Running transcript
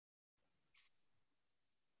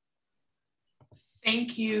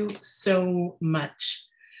Thank you so much.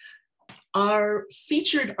 Our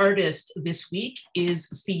featured artist this week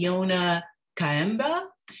is Fiona Kaemba,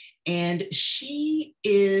 and she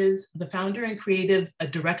is the founder and creative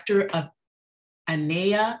director of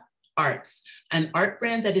Anea Arts, an art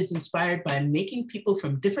brand that is inspired by making people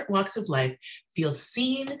from different walks of life feel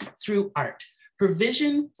seen through art. Her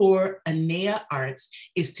vision for Anea Arts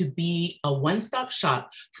is to be a one-stop shop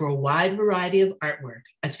for a wide variety of artwork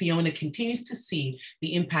as Fiona continues to see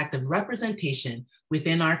the impact of representation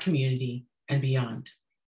within our community and beyond.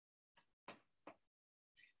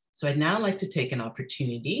 So I'd now like to take an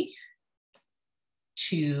opportunity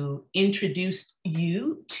to introduce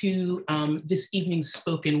you to this evening's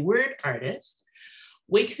spoken word artist.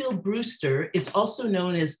 Wakefield Brewster is also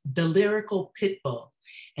known as the Lyrical Pitbull,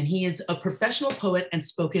 and he is a professional poet and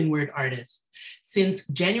spoken word artist. Since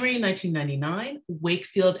January 1999,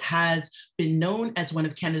 Wakefield has been known as one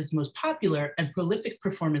of Canada's most popular and prolific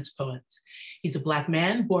performance poets. He's a Black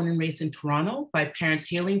man born and raised in Toronto by parents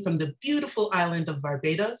hailing from the beautiful island of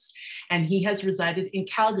Barbados, and he has resided in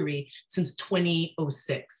Calgary since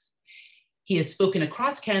 2006. He has spoken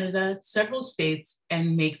across Canada, several states,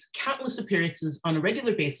 and makes countless appearances on a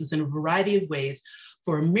regular basis in a variety of ways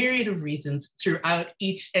for a myriad of reasons throughout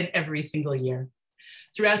each and every single year.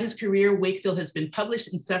 Throughout his career, Wakefield has been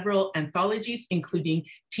published in several anthologies, including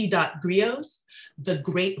T. Griots, The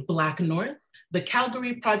Great Black North, The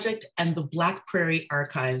Calgary Project, and the Black Prairie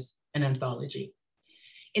Archives, an anthology.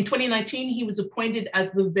 In 2019, he was appointed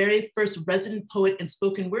as the very first resident poet and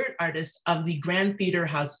spoken word artist of the Grand Theatre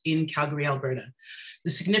House in Calgary, Alberta.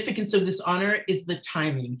 The significance of this honor is the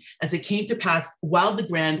timing, as it came to pass while the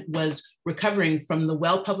Grand was recovering from the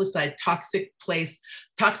well-publicized toxic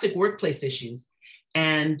workplace issues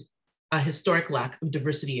and a historic lack of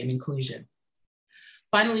diversity and inclusion.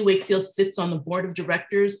 Finally, Wakefield sits on the board of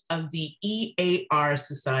directors of the EAR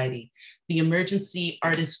Society, the Emergency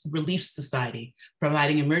Artist Relief Society,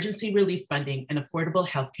 providing emergency relief funding and affordable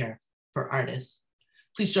healthcare for artists.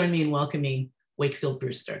 Please join me in welcoming Wakefield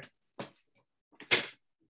Brewster.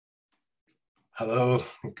 Hello,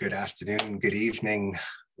 good afternoon, good evening,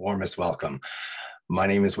 warmest welcome. My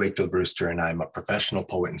name is Wakefield Brewster and I'm a professional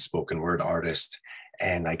poet and spoken word artist.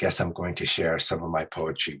 And I guess I'm going to share some of my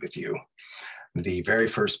poetry with you. The very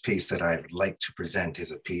first piece that I'd like to present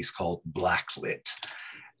is a piece called Blacklit.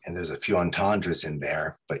 And there's a few entendres in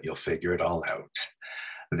there, but you'll figure it all out.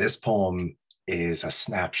 This poem is a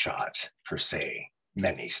snapshot, per se,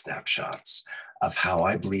 many snapshots of how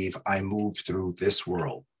I believe I move through this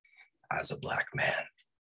world as a Black man.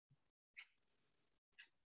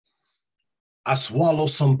 I swallow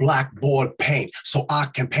some blackboard paint so I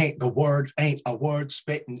can paint the word. Ain't a word,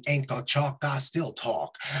 spitting ink or chalk, I still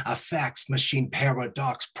talk. A fax machine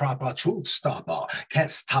paradox, proper truth stopper.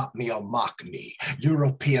 Can't stop me or mock me.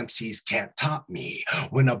 Euro PMCs can't top me.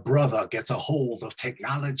 When a brother gets a hold of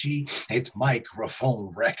technology, it's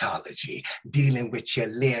microphone recology. Dealing with your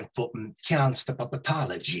land footing can't stop a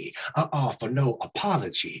pathology. I offer no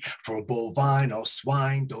apology for bovine or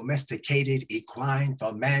swine, domesticated equine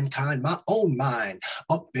for mankind, my own mind,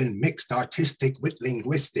 up in mixed artistic with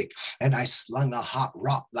linguistic, and I slung a hot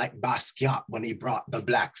rock like Basquiat when he brought the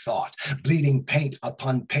black thought, bleeding paint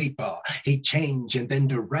upon paper. He changed and then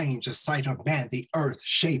deranged a sight of man, the earth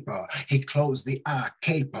shaper. He closed the eye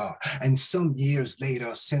caper, and some years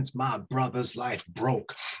later, since my brother's life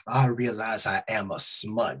broke, I realize I am a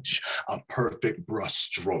smudge, a perfect brush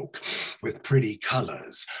stroke with pretty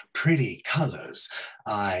colors, pretty colors.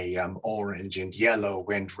 I am orange and yellow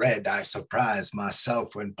and red. I surprised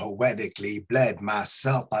myself when poetically bled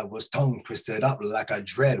myself. I was tongue twisted up like a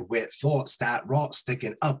dread with thoughts that wrought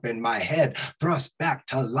sticking up in my head, thrust back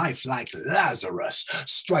to life like Lazarus.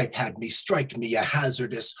 Strife had me strike me a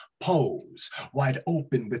hazardous pose, wide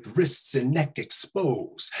open with wrists and neck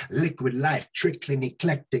exposed. Liquid life trickling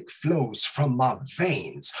eclectic flows from my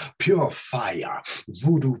veins. Pure fire,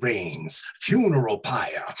 voodoo rains, funeral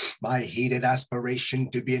pyre. My heated aspiration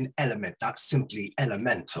to be an element, not simply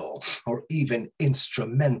elemental or even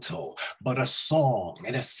instrumental, but a song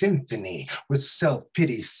and a symphony with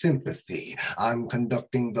self-pity sympathy. I'm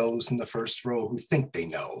conducting those in the first row who think they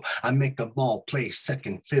know. I make them all play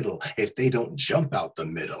second fiddle if they don't jump out the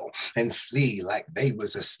middle. and flee like they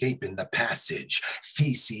was escaping the passage.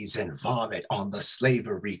 Feces and vomit on the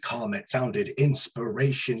slavery comet founded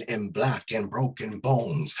inspiration in black and broken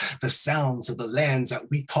bones, the sounds of the lands that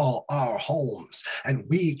we call our homes, and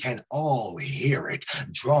we can all hear it,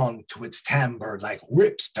 drawn to its timbre like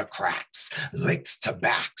whips to cracks, licks to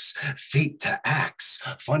backs, feet to axe.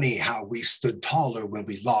 Funny how we stood taller when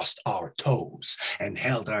we lost our toes and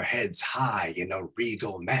held our heads high in a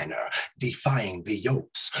regal manner, defying the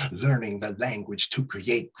yokes, learning the language to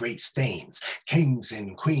create great stains, kings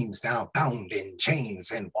and queens now bound in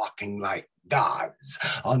chains and walking like gods,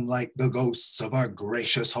 unlike the ghosts of our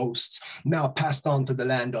gracious hosts, now passed on to the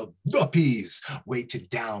land of duppies, weighted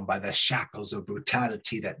down by the shackles of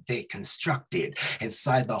brutality that they constructed.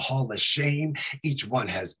 Inside the hall of shame, each one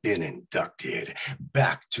has been inducted.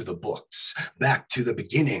 Back to the books, back to the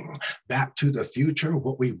beginning, back to the future,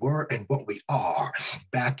 what we were and what we are.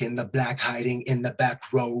 Back in the black, hiding in the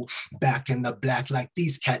back row, back in the black like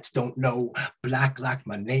these cats don't know. Black like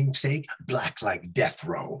my namesake, black like death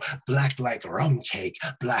row, black like rum cake,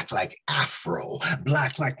 black like afro,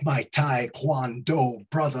 black like my taekwondo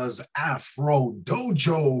brothers afro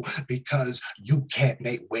dojo, because you can't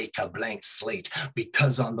make wake a blank slate,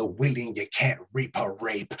 because on the willing you can't reap a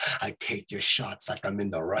rape. I take your shots like I'm in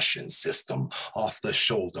the Russian system, off the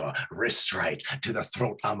shoulder, wrist right to the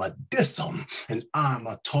throat. I'ma diss 'em, and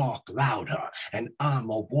I'ma talk louder, and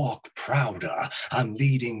I'ma walk prouder. I'm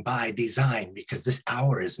leading by design because this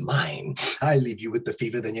hour is mine. I leave you with the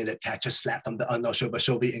fever, then you let catch a slap from the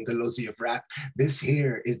unoshoba-shobi ingalosi of rap. This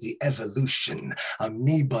here is the evolution,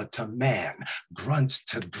 amoeba to man, grunts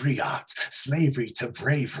to griots, slavery to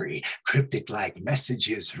bravery, cryptic like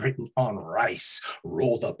messages written on rice,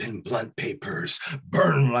 rolled up in blunt papers,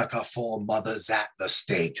 burned like our foremothers at the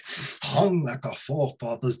stake, hung like our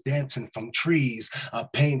forefathers dancing from trees, a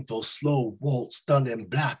painful slow waltz done in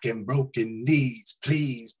black and broken knees.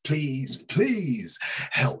 Please, please, please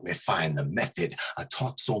help me find the method. I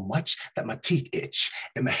talk so much that my teeth itch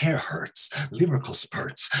and my hair hurts, lyrical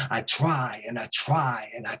spurts. I try and I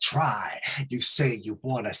try and I try. You say you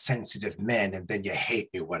want a sensitive man and then you hate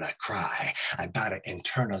me when I cry. I gotta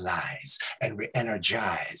internalize and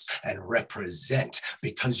re-energize and represent,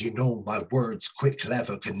 because you know my words quick,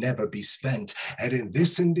 clever, could never be spent. And in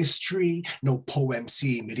this industry, no poem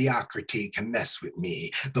C mediocrity can mess with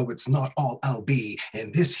me. Though it's not all I'll be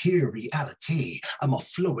in this here reality, I'm a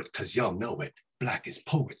fluid cause y'all know it. Black is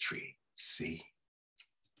poetry. See?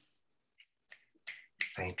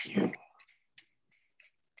 Thank you.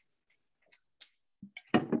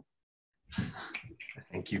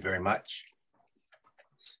 Thank you very much.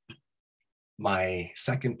 My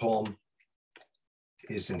second poem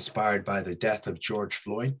is inspired by the death of George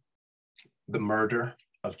Floyd, the murder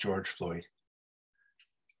of George Floyd,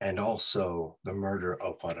 and also the murder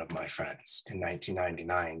of one of my friends in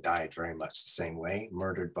 1999, died very much the same way,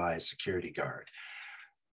 murdered by a security guard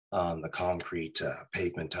on the concrete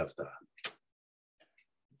pavement of the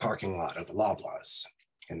parking lot of Loblaws.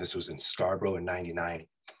 And this was in Scarborough in 99.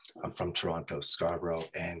 I'm from Toronto, Scarborough,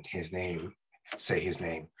 and his name, say his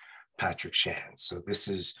name, Patrick Shand. So this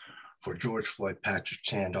is for George Floyd, Patrick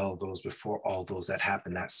Shand, all those before, all those that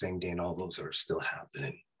happened that same day, and all those that are still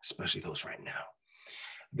happening, especially those right now.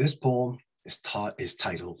 This poem is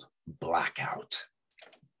titled Blackout.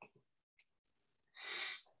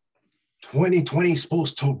 2020 is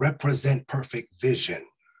supposed to represent perfect vision.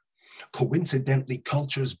 Coincidentally,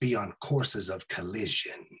 cultures be on courses of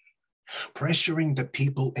collision, pressuring the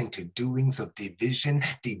people into doings of division,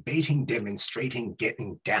 debating, demonstrating,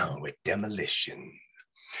 getting down with demolition.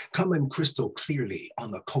 Coming crystal clearly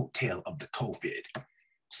on the coattail of the COVID.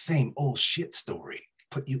 Same old shit story,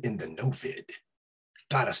 put you in the no-vid.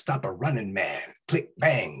 Gotta stop a running man, click,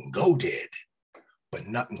 bang, go did. But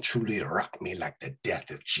nothing truly rocked me like the death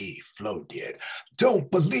of G. Flo did. Don't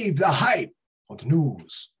believe the hype or the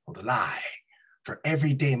news or the lie. For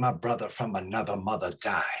every day my brother from another mother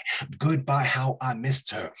die. Goodbye how I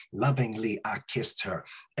missed her, lovingly I kissed her.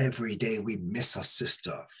 Every day we miss a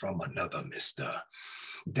sister from another mister.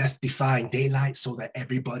 Death defying daylight so that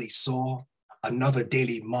everybody saw another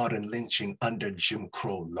daily modern lynching under Jim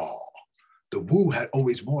Crow law. The Wu had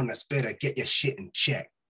always warned us better get your shit in check.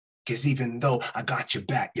 Cause even though I got your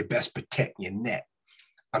back, you best protect your neck.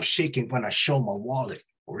 I'm shaking when I show my wallet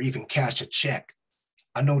or even cash a check.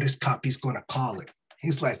 I know this copy's gonna call it.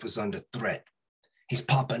 His life was under threat. He's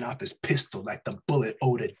popping off his pistol like the bullet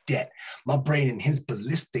owed a debt. My brain and his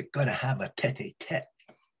ballistic gonna have a tete-a-tete.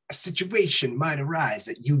 A situation might arise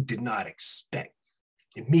that you did not expect.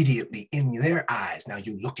 Immediately in their eyes, now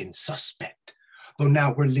you looking suspect. Though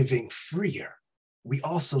now we're living freer, we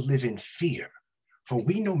also live in fear. For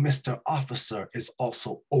we know Mr. Officer is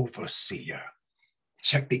also overseer.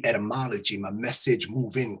 Check the etymology, my message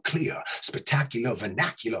move in clear. Spectacular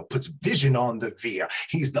vernacular puts vision on the veer.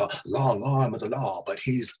 He's the long arm of the law, but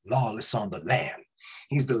he's lawless on the land.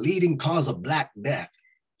 He's the leading cause of Black death.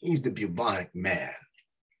 He's the bubonic man.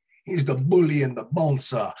 He's the bully and the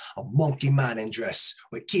bouncer, a monkey man in dress.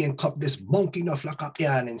 We can't cup this monkey enough like a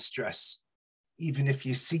piano in stress. Even if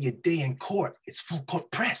you see a day in court, it's full court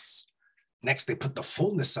press. Next, they put the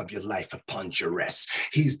fullness of your life upon duress.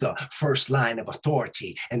 He's the first line of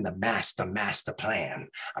authority in the master plan.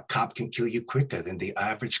 A cop can kill you quicker than the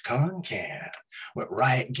average con can. With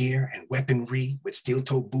riot gear and weaponry, with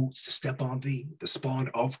steel-toe boots to step on thee, the spawn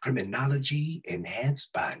of criminology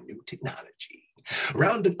enhanced by new technology.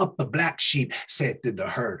 Rounding up the black sheep, said to the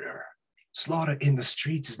herder. Slaughter in the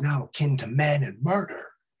streets is now akin to man and murder.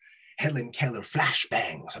 Helen Keller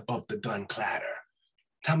flashbangs above the gun clatter.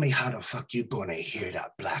 Tell me how the fuck you gonna hear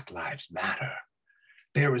that Black Lives Matter?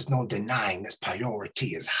 There is no denying this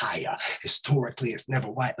priority is higher. Historically, it's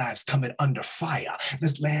never white lives coming under fire.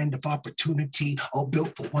 This land of opportunity, all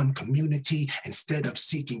built for one community, instead of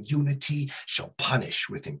seeking unity, shall punish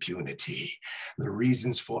with impunity. The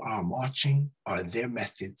reasons for our marching are their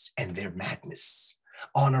methods and their madness.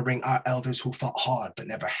 Honoring our elders who fought hard but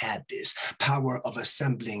never had this power of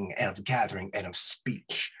assembling and of gathering and of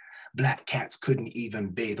speech. Black cats couldn't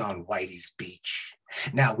even bathe on Whitey's beach.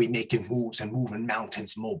 Now we making moves and moving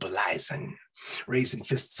mountains, mobilizing, raising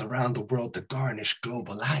fists around the world to garnish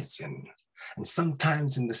globalizing. And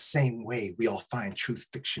sometimes in the same way, we all find truth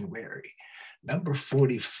fiction wary. Number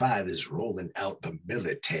 45 is rolling out the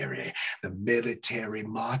military. The military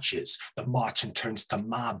marches. The marching turns to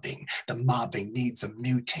mobbing. The mobbing needs a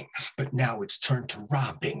muting, but now it's turned to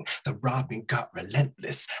robbing. The robbing got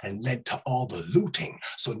relentless and led to all the looting.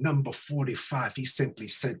 So number 45, he simply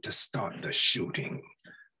said to start the shooting.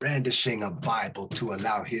 Brandishing a Bible to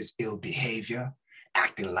allow his ill behavior,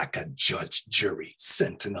 acting like a judge, jury,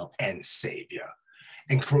 sentinel, and savior.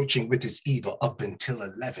 Encroaching with his evil up until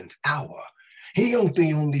 11th hour. He ain't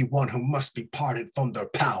the only one who must be parted from their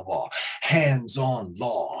power. Hands on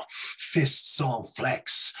law, fists on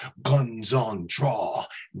flex, guns on draw,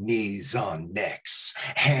 knees on necks.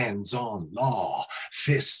 Hands on law,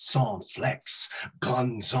 fists on flex,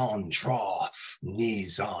 guns on draw,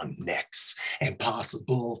 knees on necks.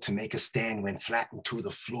 Impossible to make a stand when flattened to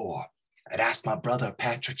the floor. I'd asked my brother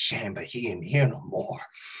Patrick Sham, but he ain't here no more.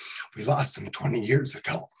 We lost him 20 years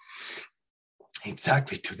ago,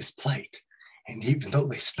 exactly to this plight. And even though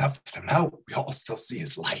they snuffed him out, we all still see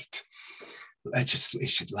his light.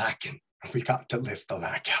 Legislation lacking, we got to lift the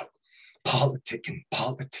lack out.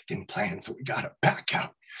 Politicking plans, we gotta back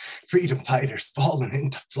out. Freedom fighters falling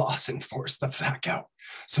into floss and force the flag out.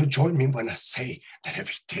 So join me when I say that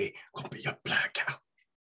every day will be a blackout.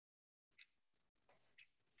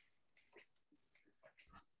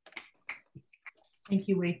 Thank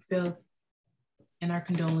you, Wakefield, and our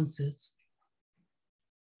condolences.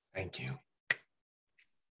 Thank you.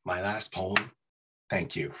 My last poem,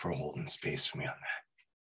 thank you for holding space for me on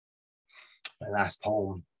that. My last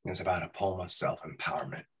poem is about a poem of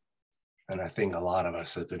self-empowerment. And I think a lot of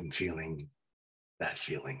us have been feeling that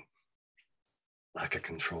feeling. Lack of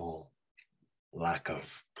control, lack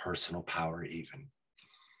of personal power even.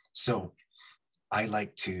 So I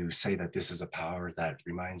like to say that this is a power that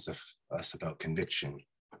reminds us about conviction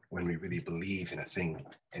when we really believe in a thing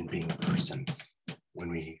and being a person. When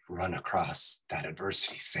we run across that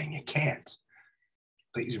adversity saying you can't,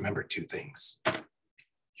 please remember two things.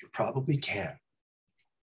 You probably can,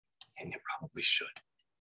 and you probably should.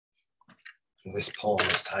 And this poem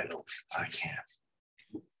is titled, I Can.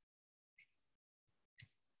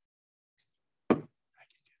 I can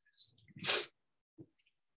do this.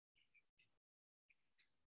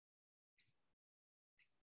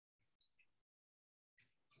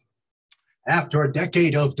 After a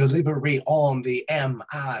decade of delivery on the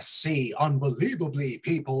MIC, unbelievably,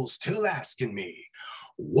 people still asking me,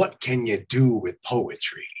 what can you do with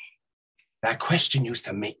poetry? That question used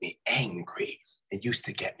to make me angry. It used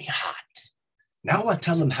to get me hot. Now I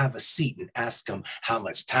tell them have a seat and ask them how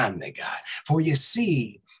much time they got. For you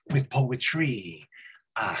see, with poetry,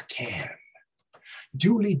 I can.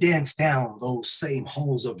 Duly dance down those same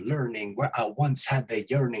halls of learning where I once had the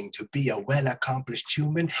yearning to be a well-accomplished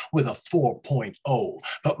human with a 4.0,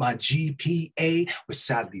 but my GPA was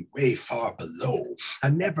sadly way far below. I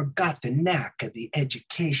never got the knack of the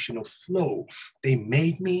educational flow. They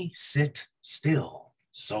made me sit still,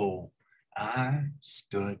 so I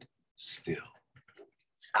stood still.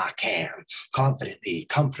 I can confidently,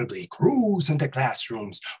 comfortably cruise into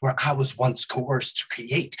classrooms where I was once coerced to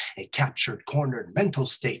create a captured, cornered mental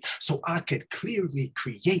state so I could clearly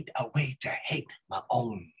create a way to hate my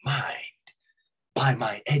own mind by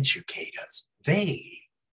my educators. They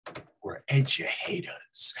were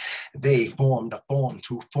educators. They formed a form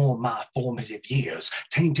to form my formative years,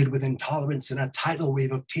 tainted with intolerance and a tidal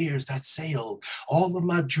wave of tears that sailed all of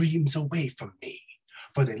my dreams away from me.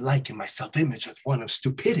 For they likened my self-image with one of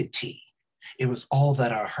stupidity. It was all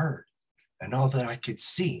that I heard and all that I could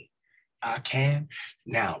see. I can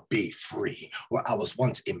now be free, where I was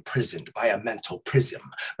once imprisoned by a mental prism.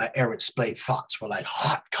 My errant splay thoughts were like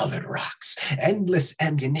hot-colored rocks, endless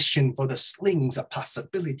ammunition for the slings of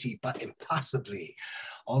possibility, but impossibly,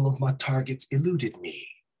 all of my targets eluded me,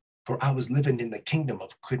 for I was living in the kingdom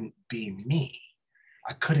of couldn't be me.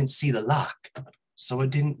 I couldn't see the lock, so I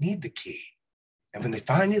didn't need the key. And when they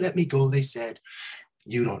finally let me go, they said,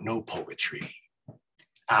 "You don't know poetry."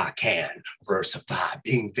 I can versify,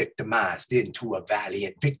 being victimized into a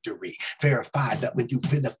valiant victory. Verified that when you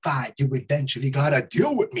vilified, you eventually gotta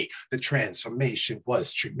deal with me. The transformation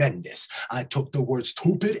was tremendous. I took the word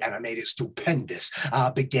stupid and I made it stupendous. I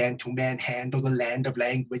began to manhandle the land of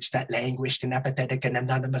language that languished in apathetic and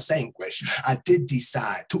anonymous anguish. I did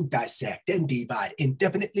decide to dissect and divide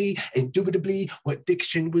indefinitely, indubitably, what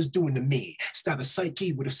diction was doing to me. Stab a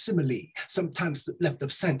psyche with a simile, sometimes left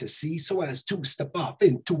of fantasy, so as to step off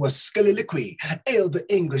into a soliloquy, ail the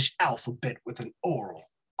English alphabet with an oral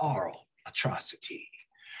atrocity.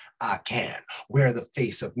 I can wear the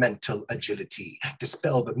face of mental agility,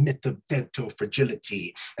 dispel the myth of dental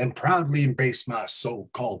fragility, and proudly embrace my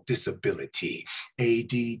so-called disability.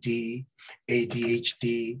 ADD,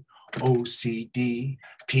 ADHD, OCD,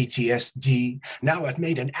 PTSD. Now I've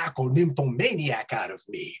made an acronymphomaniac out of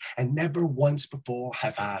me, and never once before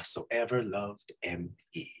have I so ever loved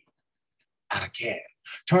ME. I can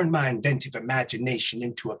turn my inventive imagination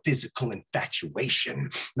into a physical infatuation,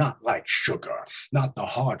 not like sugar, not the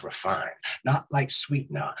hard refined, not like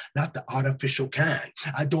sweetener, not the artificial kind.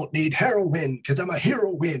 I don't need heroin because I'm a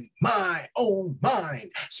heroine, my own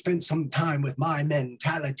mind. Spent some time with my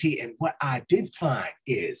mentality, and what I did find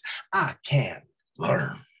is I can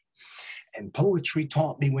learn. And poetry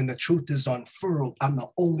taught me when the truth is unfurled, I'm the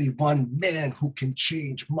only one man who can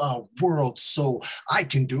change my world, so I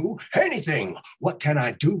can do anything. What can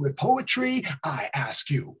I do with poetry? I ask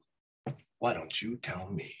you. Why don't you tell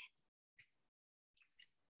me?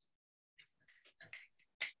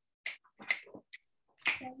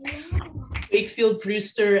 Wakefield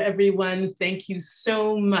Brewster, everyone, thank you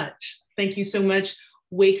so much. Thank you so much.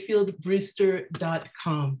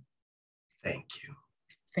 WakefieldBrewster.com. Thank you.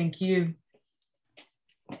 Thank you.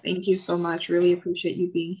 Thank you so much. Really appreciate you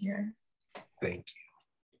being here. Thank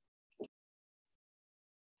you.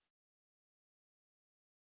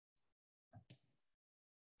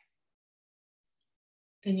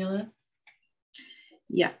 Daniela?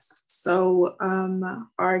 Yes, so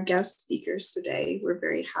our guest speakers today, we're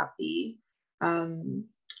very happy. I'm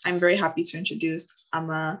very happy to introduce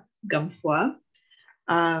Amma Gyamfowa.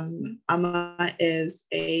 Amma is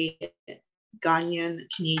a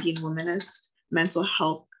Ghanian-Canadian womanist, mental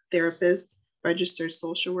health therapist, registered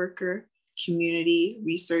social worker, community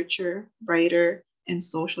researcher, writer, and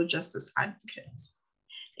social justice advocate.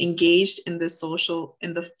 Engaged in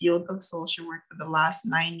the field of social work for the last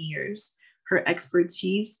 9 years, her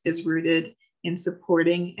expertise is rooted in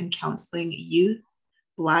supporting and counseling youth,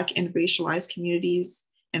 Black and racialized communities,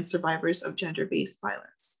 and survivors of gender-based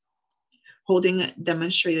violence. Holding a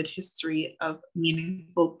demonstrated history of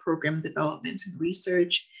meaningful program development and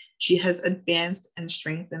research, she has advanced and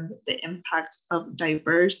strengthened the impact of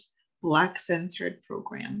diverse Black-centered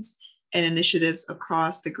programs and initiatives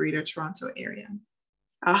across the Greater Toronto Area.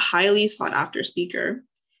 A highly sought-after speaker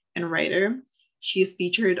and writer, she is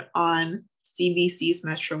featured on CBC's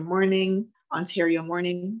Metro Morning, Ontario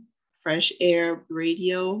Morning, Fresh Air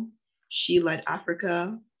Radio, She Led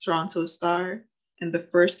Africa, Toronto Star, and the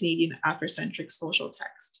first Canadian Africentric Social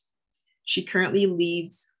Text. She currently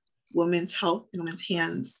leads Women's Health in Women's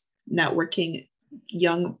Hands, Networking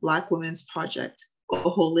Young Black Women's Project, a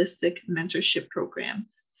holistic mentorship program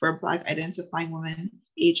for Black identifying women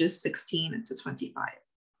ages 16 to 25.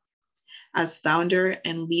 As founder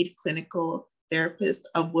and lead clinical therapist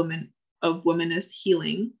of Womanist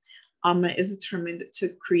Healing, Amma is determined to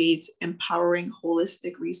create empowering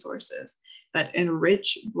holistic resources that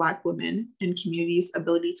enrich Black women and communities'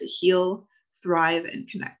 ability to heal, thrive, and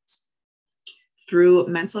connect. Through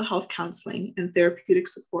mental health counseling and therapeutic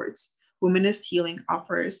supports, Womanist Healing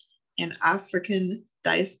offers an African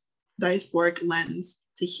diasporic lens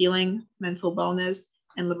to healing, mental wellness,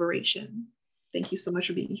 and liberation. Thank you so much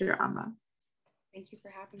for being here, Amma. Thank you for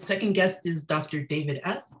having me. Second guest is Dr. David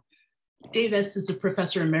Este. Dave Este is a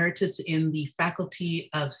professor emeritus in the Faculty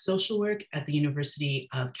of Social Work at the University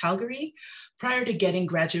of Calgary. Prior to getting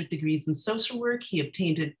graduate degrees in social work, he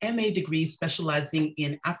obtained an MA degree specializing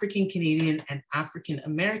in African Canadian and African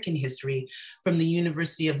American history from the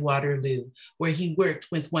University of Waterloo, where he worked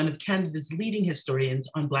with one of Canada's leading historians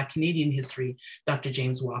on Black Canadian history, Dr.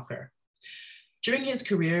 James Walker. During his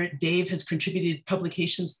career, Dave has contributed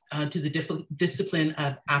publications to the discipline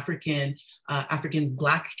of African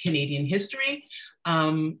Black Canadian history,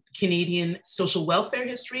 Canadian social welfare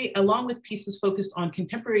history, along with pieces focused on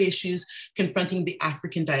contemporary issues confronting the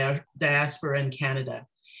African diaspora in Canada.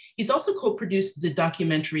 He's also co-produced the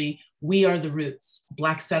documentary, We Are the Roots,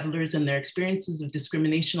 Black Settlers and Their Experiences of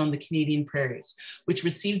Discrimination on the Canadian Prairies, which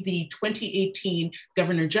received the 2018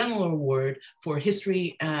 Governor General Award for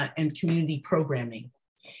History and Community Programming.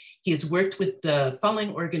 He has worked with the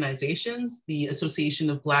following organizations: the Association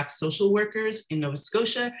of Black Social Workers in Nova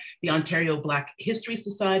Scotia, the Ontario Black History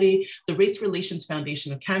Society, the Race Relations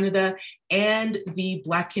Foundation of Canada, and the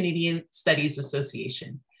Black Canadian Studies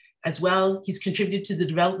Association. As well, he's contributed to the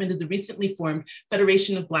development of the recently formed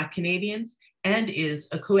Federation of Black Canadians and is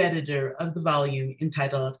a co-editor of the volume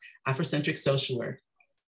entitled Africentric Social Work,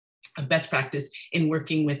 a best practice in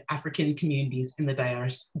working with African communities in the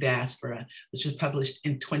diaspora, which was published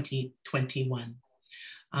in 2021.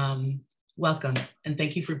 Welcome, and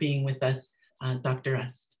thank you for being with us, Dr.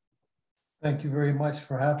 Este. Thank you very much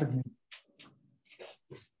for having me.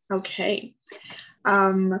 Okay,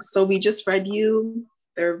 so we just read you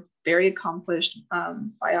their very accomplished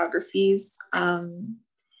biographies,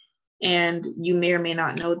 and you may or may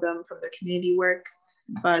not know them from their community work,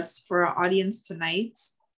 but for our audience tonight,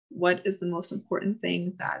 what is the most important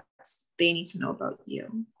thing that they need to know about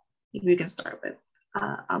you? Maybe we can start with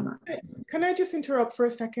Amma. Can I just interrupt for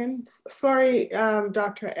a second? Sorry,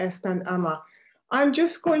 Dr. Este and Amma. I'm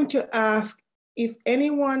just going to ask if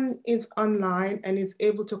anyone is online and is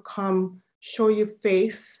able to come show your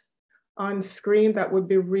face on screen, that would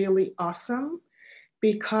be really awesome,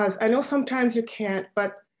 because I know sometimes you can't,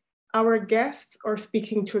 but our guests are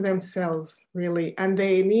speaking to themselves, really, and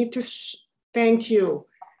they need to thank you.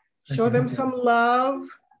 Show them some love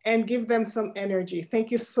and give them some energy.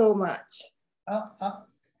 Thank you so much.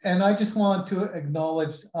 And I just want to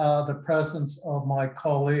acknowledge the presence of my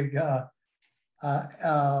colleague,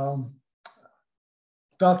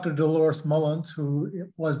 Dr. Dolores Mullins, who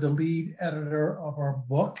was the lead editor of our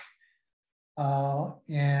book,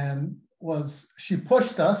 and she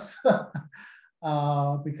pushed us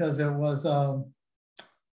because it was a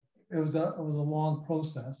long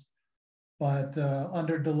process. But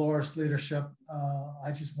under Dolores' leadership,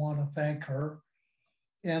 I just want to thank her.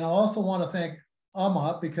 And I also want to thank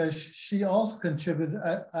Amma, because she also contributed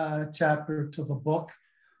a chapter to the book.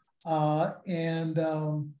 So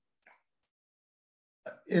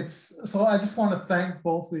I just want to thank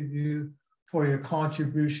both of you for your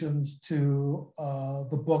contributions to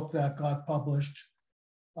the book that got published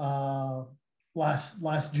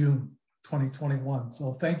last June 2021.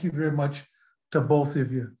 So thank you very much to both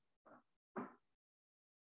of you.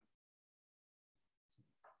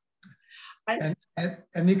 And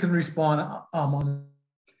you can respond, Amma.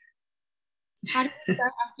 How do you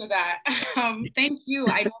start after that? Thank you.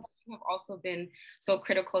 I know that you have also been so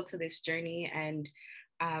critical to this journey, and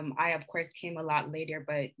I, of course, came a lot later,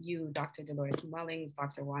 but you, Dr. Dolores Mullins,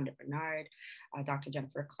 Dr. Wanda Bernard, Dr.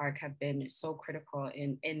 Jennifer Clark have been so critical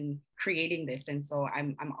in creating this. And so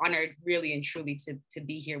I'm honored really and truly to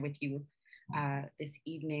be here with you this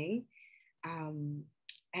evening.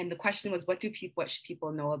 And the question was, what should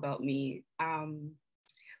people know about me?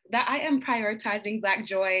 That I am prioritizing Black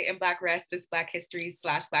joy and Black rest this Black History /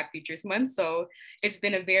 Black Futures Month. So it's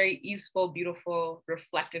been a very easeful, beautiful,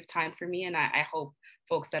 reflective time for me. And I hope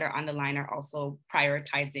folks that are on the line are also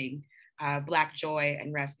prioritizing Black joy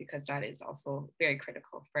and rest, because that is also very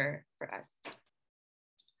critical for us.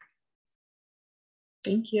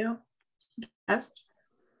 Thank you. Este?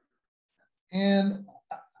 And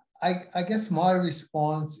I guess my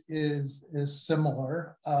response is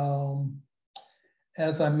similar.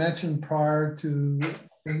 As I mentioned prior to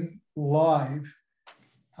being live,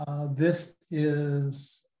 this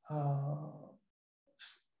is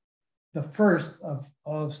the first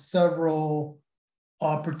of several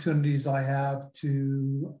opportunities I have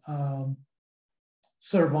to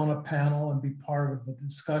serve on a panel and be part of a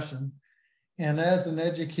discussion. And as an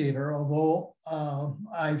educator, although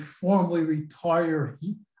I formally retired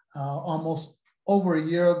almost over a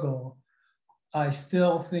year ago, I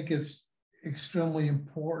still think it's extremely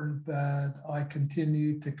important that I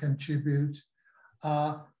continue to contribute,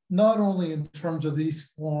 not only in terms of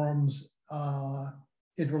these forums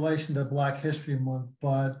in relation to Black History Month,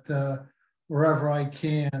 but wherever I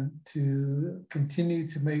can to continue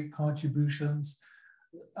to make contributions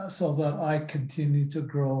so that I continue to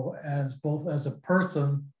grow as both as a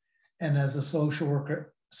person and as a social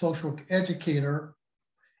worker, social work educator.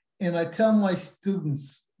 And I tell my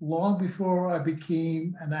students, long before I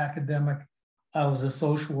became an academic, I was a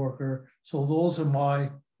social worker. So those are my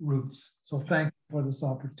roots. So thank you for this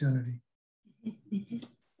opportunity.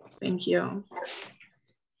 Thank you.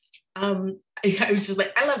 I was just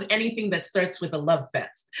like, I love anything that starts with a love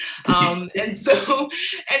fest. And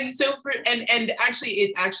actually,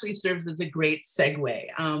 it actually serves as a great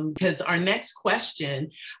segue because our next question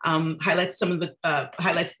highlights some of the,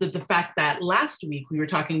 highlights the fact that last week we were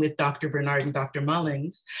talking with Dr. Bernard and Dr.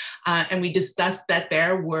 Mullings, and we discussed that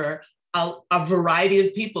there were a variety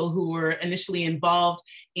of people who were initially involved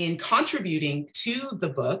in contributing to the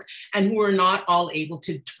book and who are not all able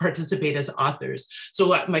to participate as authors.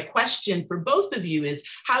 So my question for both of you is,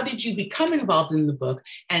 how did you become involved in the book?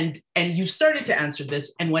 And you started to answer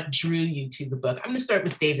this, and what drew you to the book? I'm gonna start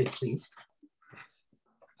with David, please.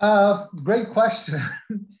 Great question.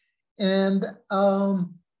 And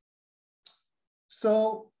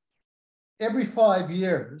so every 5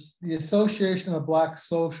 years, the Association of Black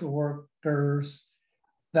Social Workers,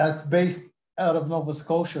 that's based out of Nova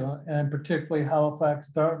Scotia and particularly Halifax,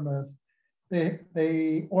 Dartmouth,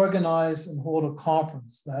 they organize and hold a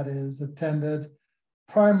conference that is attended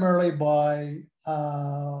primarily by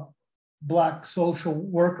Black social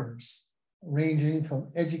workers, ranging from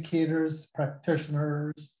educators,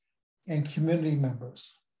 practitioners, and community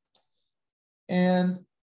members. And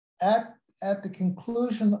at the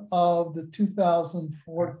conclusion of the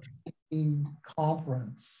 2014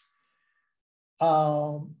 conference,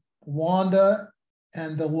 Wanda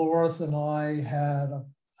and Dolores and I had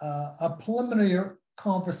a preliminary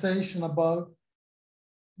conversation about,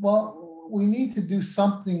 well, we need to do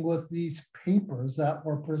something with these papers that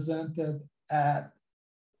were presented at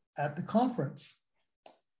the conference.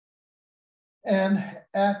 And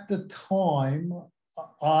at the time,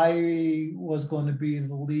 I was going to be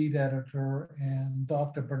the lead editor, and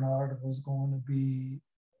Dr. Bernard was going to be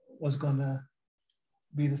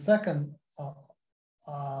the second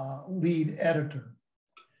lead editor.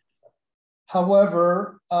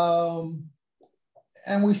 However,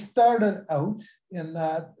 and we started out in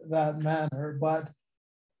that manner, but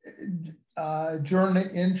during the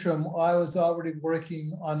interim, I was already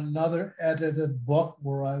working on another edited book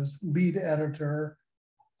where I was lead editor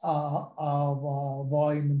of a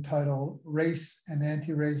volume entitled Race and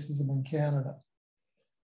Anti-Racism in Canada.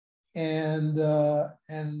 And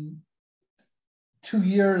 2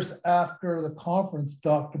 years after the conference,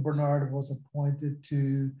 Dr. Bernard was appointed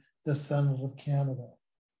to the Senate of Canada.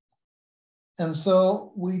 And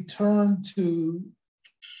so we turned to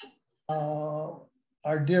our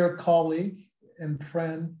dear colleague and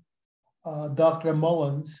friend, Dr.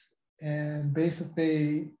 Mullins, and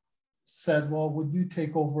basically said, well, would you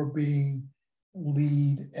take over being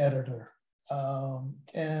lead editor?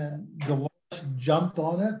 And Dolores jumped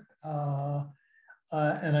on it.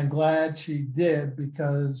 And I'm glad she did,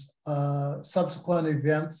 because subsequent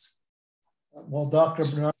events, well, Dr.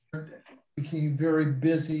 Bernard became very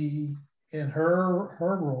busy in her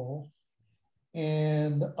role.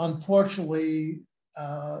 And unfortunately,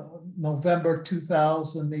 November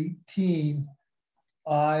 2018,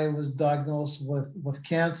 I was diagnosed with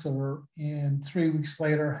cancer, and 3 weeks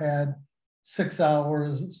later had 6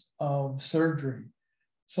 hours of surgery.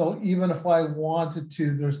 So even if I wanted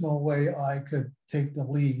to, there's no way I could take the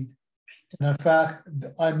lead. And in fact,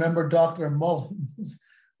 I remember Dr. Mullins,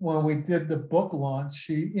 when we did the book launch,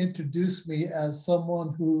 she introduced me as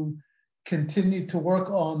someone who continued to work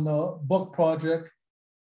on the book project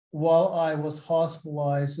while I was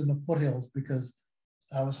hospitalized in the foothills, because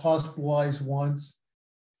I was hospitalized once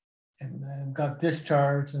and then got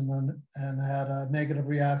discharged and had a negative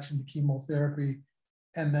reaction to chemotherapy,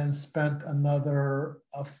 and then spent another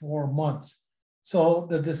 4 months. So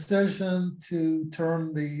the decision to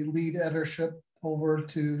turn the lead editorship over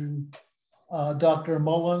to Dr.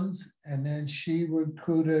 Mullins, and then she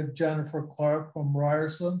recruited Jennifer Clark from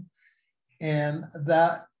Ryerson. And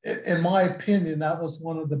that, in my opinion, that was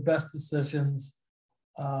one of the best decisions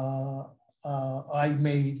I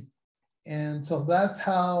made. And so that's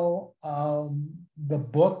how the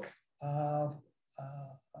book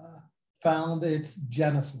found its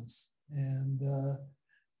genesis.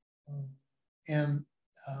 And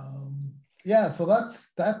yeah, so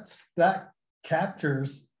that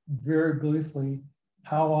captures very briefly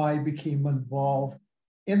how I became involved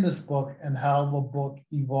in this book and how the book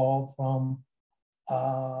evolved from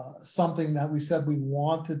something that we said we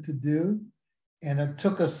wanted to do. And it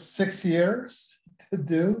took us 6 years to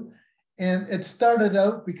do. And it started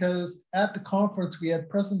out because at the conference, we had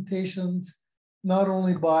presentations not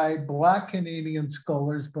only by Black Canadian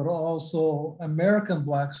scholars, but also American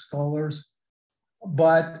Black scholars.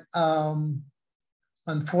 But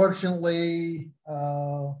unfortunately,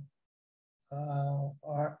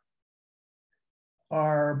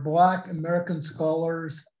 our Black American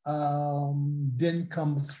scholars didn't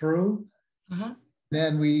come through.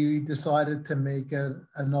 Then we decided to make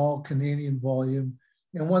an all-Canadian volume.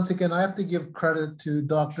 And once again, I have to give credit to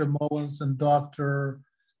Dr. Mullins and Dr.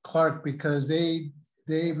 Clark because they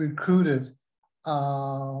recruited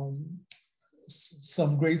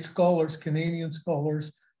some great scholars, Canadian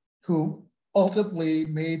scholars, who ultimately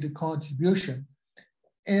made the contribution.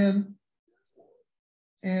 And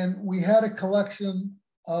we had a collection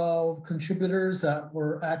of contributors that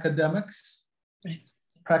were academics, right,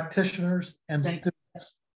 practitioners, and right,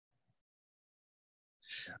 students.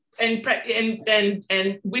 And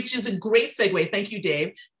which is a great segue, thank you,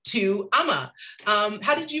 Dave, to Amma.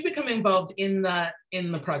 How did you become involved in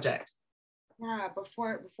the project? Yeah,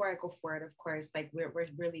 before I go forward, of course, like we're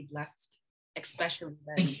really blessed, especially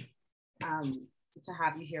then, to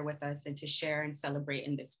have you here with us and to share and celebrate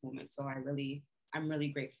in this moment. So I'm really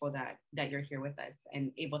grateful that you're here with us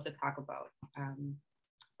and able to talk about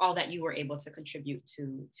all that you were able to contribute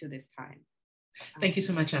to this time. Thank you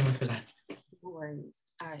so much, Amma, for that. No worries.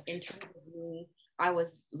 In terms of me, I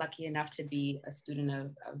was lucky enough to be a student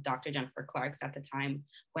of Dr. Jennifer Clark's at the time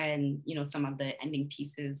when, some of the ending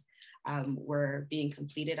pieces were being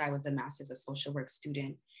completed. I was a Master's of Social Work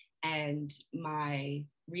student, and my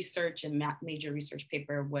research and major research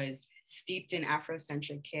paper was steeped in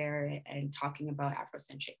Afrocentric care and talking about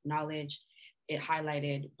Afrocentric knowledge. It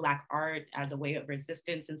highlighted Black art as a way of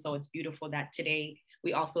resistance. And so it's beautiful that today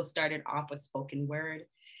we also started off with spoken word.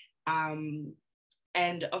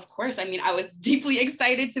 And of course, I was deeply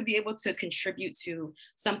excited to be able to contribute to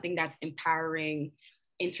something that's empowering,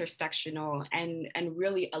 intersectional, and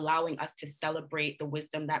really allowing us to celebrate the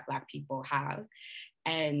wisdom that Black people have.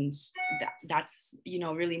 And that's,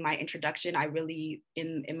 really my introduction. I really,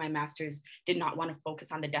 in my master's, did not want to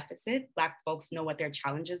focus on the deficit. Black folks know what their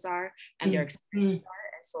challenges are and their experiences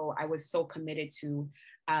are. And so I was so committed to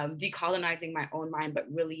decolonizing my own mind, but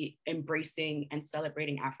really embracing and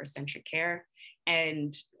celebrating Afrocentric care,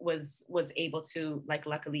 and was able to,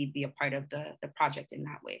 luckily be a part of the project in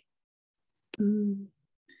that way.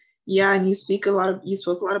 Yeah, and you spoke a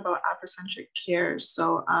lot about Afrocentric care.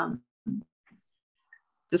 So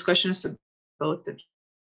this question is to both of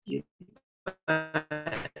you.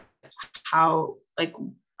 How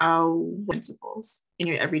principles in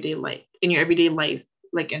your everyday life,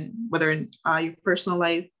 like whether in your personal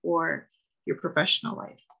life or your professional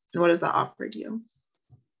life, and what does that offer you?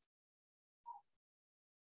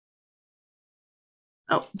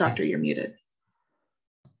 Oh, Doctor, you're muted.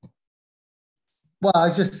 Well, I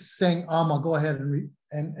was just saying, Amma, go ahead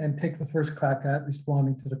and take the first crack at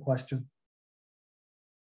responding to the question.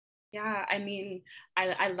 Yeah,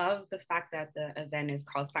 I love the fact that the event is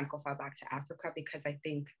called Sankofa Back to Africa, because I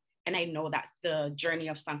think, and I know that the journey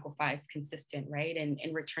of Sankofa is consistent, right? And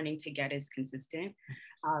returning to get is consistent.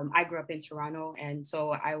 I grew up in Toronto, and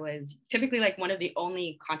so I was typically one of the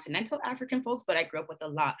only continental African folks, but I grew up with a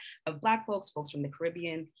lot of Black folks from the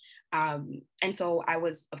Caribbean. And so I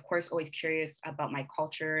was, of course, always curious about my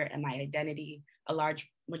culture and my identity. A large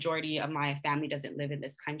majority of my family doesn't live in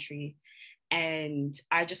this country. And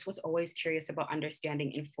I just was always curious about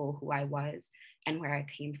understanding in full who I was and where I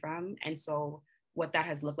came from. And so what that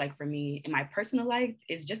has looked like for me in my personal life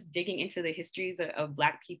is just digging into the histories of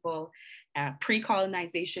Black people,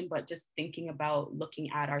 pre-colonization, but just thinking about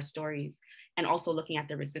looking at our stories and also looking at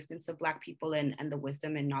the resistance of Black people and the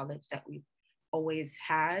wisdom and knowledge that we've always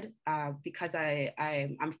had. Because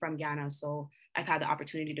I'm from Ghana, so I've had the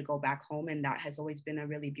opportunity to go back home, and that has always been a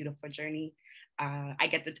really beautiful journey. I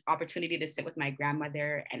get the opportunity to sit with my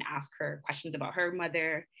grandmother and ask her questions about her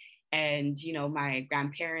mother and, my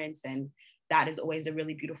grandparents. And that is always a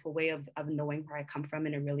really beautiful way of knowing where I come from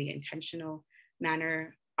in a really intentional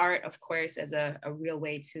manner. Art, of course, as a real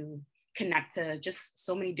way to connect to just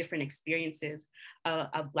so many different experiences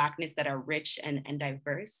of Blackness that are rich and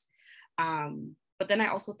diverse. But then I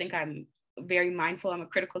also think I'm very mindful. I'm a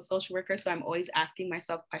critical social worker, so I'm always asking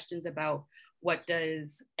myself questions about what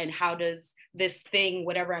does and how does this thing,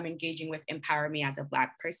 whatever I'm engaging with, empower me as a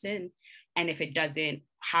Black person? And if it doesn't,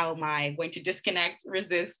 how am I going to disconnect,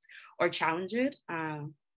 resist, or challenge it?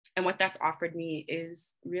 what that's offered me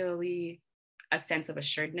is really a sense of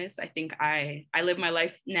assuredness. I think I live my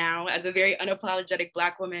life now as a very unapologetic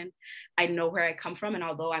Black woman. I know where I come from, and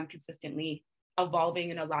although I'm consistently evolving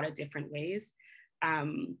in a lot of different ways,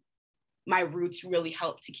 my roots really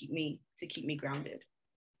help to keep me grounded.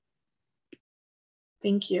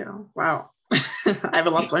 Thank you. Wow. I have a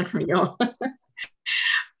lot to learn from you.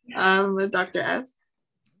 Dr. S.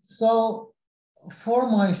 So for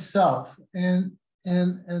myself, and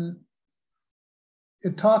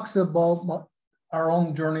it talks about our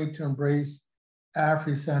own journey to embrace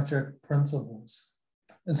Africentric principles.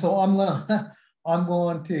 And so I'm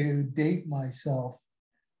going to date myself.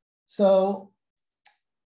 So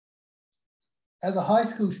as a high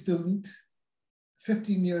school student,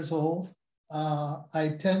 15 years old, I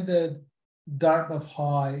attended Dartmouth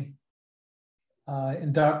High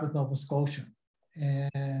in Dartmouth, Nova Scotia.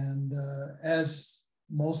 And as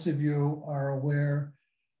most of you are aware,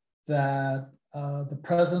 that the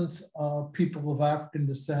presence of people of African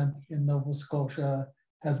descent in Nova Scotia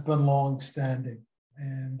has been long-standing,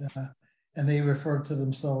 and they refer to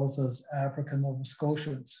themselves as African Nova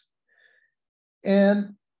Scotians.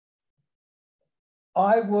 And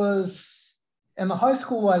the high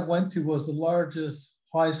school I went to was the largest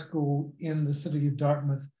high school in the city of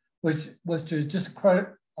Dartmouth, which was just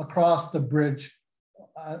across the bridge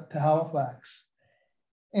to Halifax.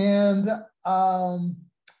 And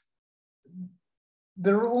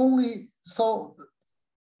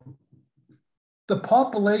the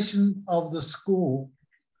population of the school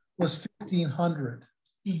was 1,500,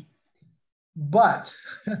 but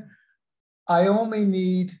I only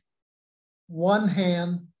need one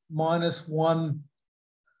hand minus one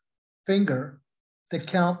finger to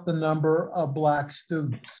count the number of Black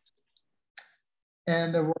students.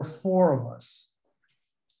 And there were 4 of us.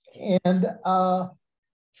 And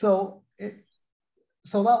so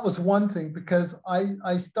that was one thing, because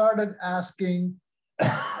I started asking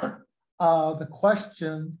the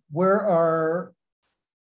question, where are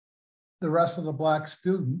the rest of the Black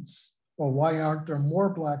students, or why aren't there more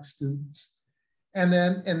Black students? And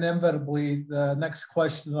then inevitably, the next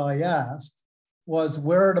question I asked was,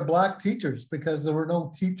 where are the Black teachers? Because there were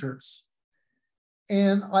no teachers.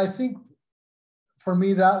 And I think for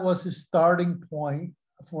me, that was a starting point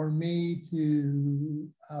for me to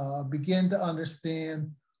begin to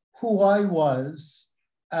understand who I was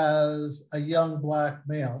as a young Black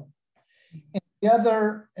male. And the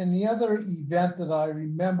other event that I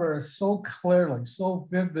remember so clearly, so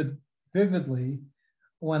vividly,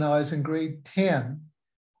 when I was in grade 10,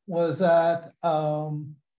 was that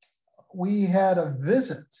we had a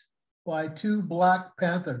visit by 2 Black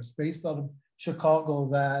Panthers based out of Chicago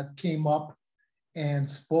that came up and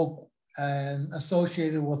spoke and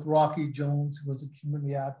associated with Rocky Jones, who was a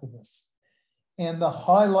community activist. And the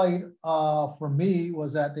highlight for me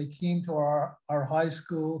was that they came to our high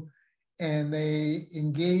school and they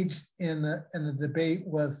engaged in a debate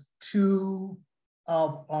with 2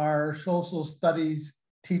 of our social studies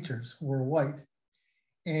teachers who were white.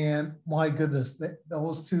 And my goodness,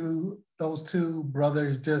 those two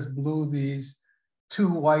brothers just blew these 2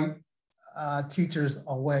 white teachers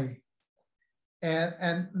away.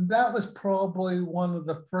 And that was probably one of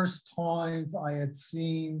the first times I had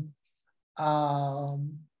seen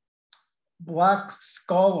Black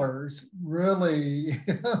scholars really,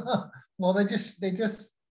 well, they just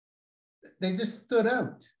stood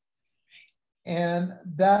out. And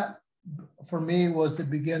that, for me, was the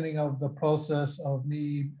beginning of the process of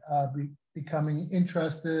me becoming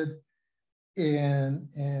interested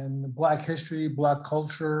in Black history, Black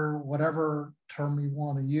culture, whatever term you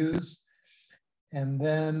want to use. And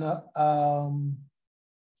then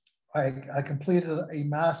I completed a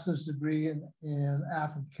master's degree in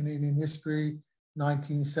African-Canadian history,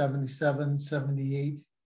 1977, 78,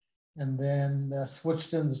 and then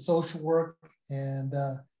switched into social work, and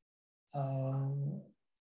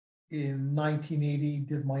in 1980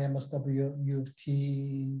 did my MSW at U of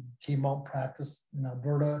T, came out and practiced in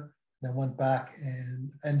Alberta, then went back,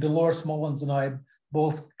 and Dolores Mullins and I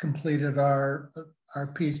both completed our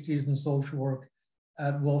PhDs in social work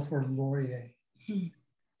at Wilfrid Laurier.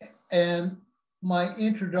 And my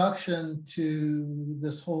introduction to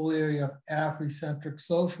this whole area of Africentric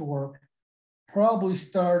social work probably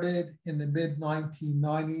started in the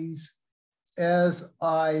mid-1990s as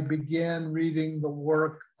I began reading the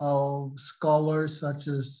work of scholars such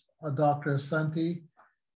as Dr. Asante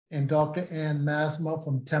and Dr. Ann Masma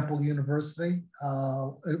from Temple University,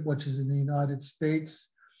 which is in the United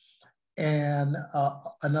States, and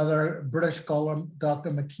another British scholar,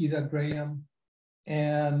 Dr. Makita Graham,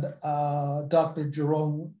 and Dr.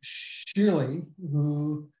 Jerome Shealy,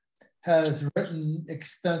 who has written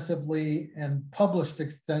extensively and published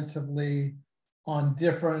extensively on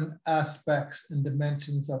different aspects and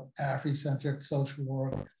dimensions of Africentric social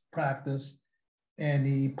work practice. And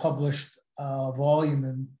he published a volume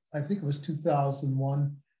in, I think it was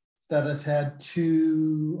 2001, that has had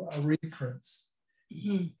 2 reprints.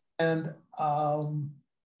 Mm-hmm. And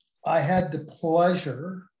I had the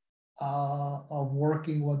pleasure of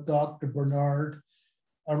working with Dr. Bernard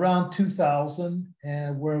around 2000,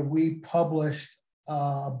 and where we published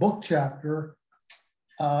a book chapter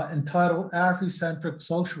entitled Africentric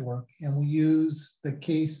Social Work. And we used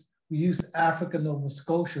African Nova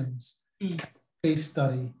Scotians case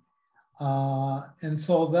study. And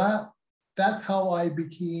so that's how I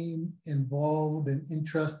became involved and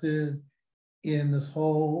interested in this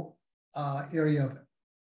whole area of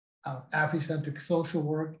Africentric social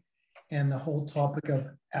work and the whole topic of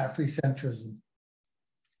Africentrism.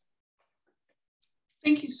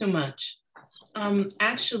 Thank you so much.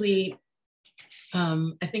 Actually,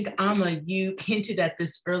 I think, Amma, you hinted at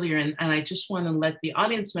this earlier, and I just want to let the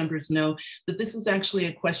audience members know that this is actually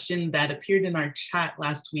a question that appeared in our chat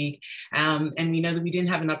last week, and we know that we didn't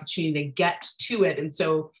have an opportunity to get to it, and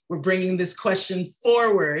so we're bringing this question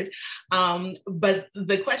forward. But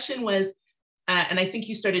the question was, and I think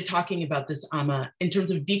you started talking about this, Amma, in terms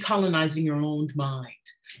of decolonizing your own mind,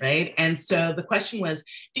 right? And so the question was,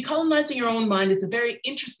 decolonizing your own mind is a very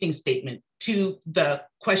interesting statement to the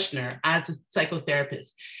questioner as a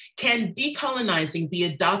psychotherapist. Can decolonizing be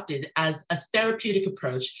adopted as a therapeutic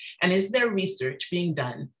approach? And is there research being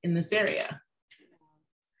done in this area?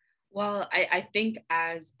 Well, I think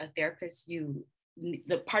as a therapist,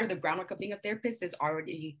 the part of the groundwork of being a therapist is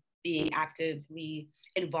already being actively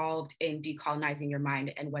involved in decolonizing your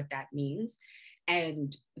mind and what that means.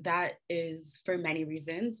 And that is for many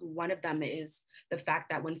reasons. One of them is the fact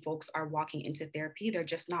that when folks are walking into therapy, they're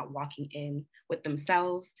just not walking in with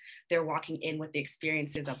themselves. They're walking in with the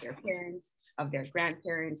experiences of their parents, of their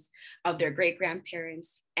grandparents, of their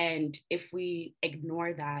great-grandparents. And if we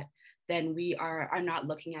ignore that, then we are not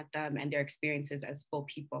looking at them and their experiences as full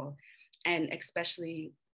people. And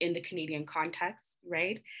especially in the Canadian context,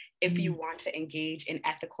 right? If you want to engage in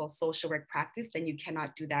ethical social work practice, then you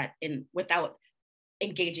cannot do that without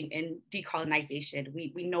engaging in decolonization.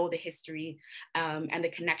 We know the history and the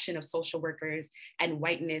connection of social workers and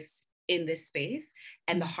whiteness in this space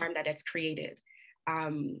and the harm that it's created.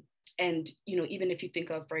 And even if you think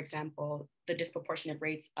of, for example, the disproportionate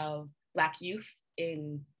rates of Black youth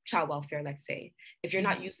in child welfare, let's say, if you're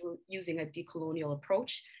not using a decolonial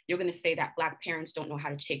approach, you're going to say that Black parents don't know how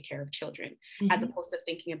to take care of children, as opposed to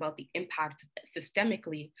thinking about the impact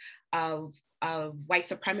systemically of white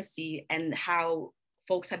supremacy and how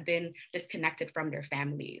folks have been disconnected from their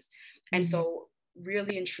families. And so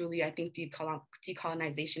really and truly, I think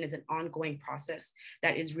decolonization is an ongoing process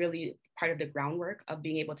that is really part of the groundwork of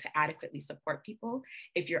being able to adequately support people.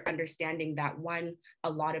 If you're understanding that, one, a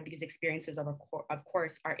lot of these experiences of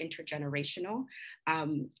course are intergenerational,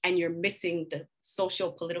 and you're missing the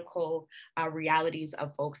social political realities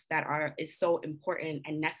of folks that is so important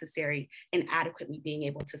and necessary in adequately being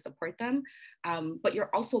able to support them. But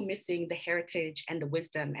you're also missing the heritage and the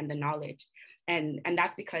wisdom and the knowledge. And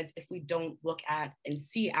that's because if we don't look at and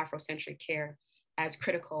see Afrocentric care as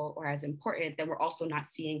critical or as important, then we're also not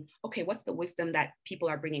seeing, okay, what's the wisdom that people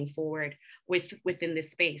are bringing forward within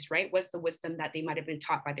this space, right? What's the wisdom that they might have been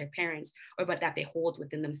taught by their parents, or but that they hold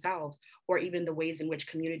within themselves, or even the ways in which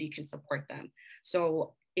community can support them.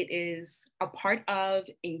 So it is a part of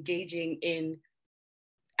engaging in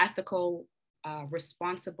ethical,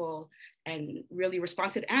 responsible, and really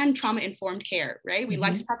responsive and trauma-informed care, right? We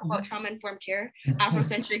like to talk about trauma-informed care.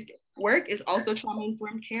 Afrocentric work is also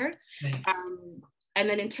trauma-informed care. And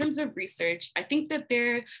then in terms of research, I think that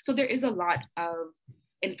there is a lot of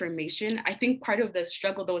information. I think part of the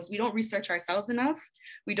struggle though is we don't research ourselves enough.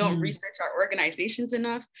 We don't research our organizations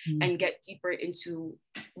enough and get deeper into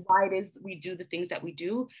why it is we do the things that we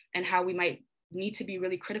do and how we might need to be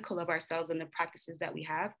really critical of ourselves and the practices that we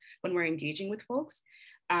have when we're engaging with folks.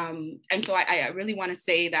 And so I really want to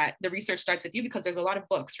say that the research starts with you, because there's a lot of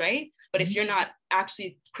books, right? But if you're not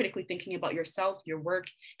actually critically thinking about yourself, your work,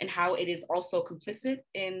 and how it is also complicit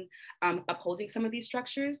in upholding some of these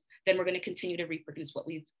structures, then we're going to continue to reproduce what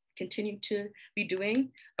we've continued to be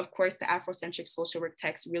doing. Of course, the Afrocentric social work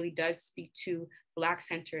text really does speak to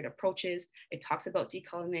Black-centered approaches. It talks about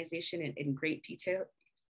decolonization in great detail.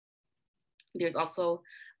 There's also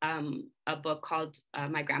a book called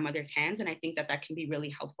My Grandmother's Hands, and I think that that can be really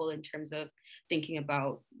helpful in terms of thinking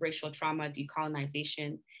about racial trauma,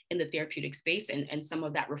 decolonization in the therapeutic space, and some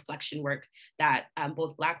of that reflection work that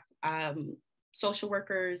both Black social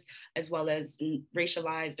workers as well as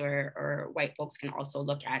racialized or white folks can also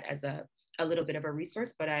look at as a little bit of a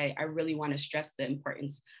resource. But I really want to stress the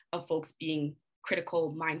importance of folks being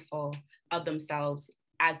critical, mindful of themselves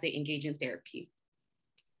as they engage in therapy.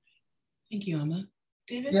 Thank you, Amma.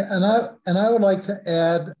 David? Yeah, and I would like to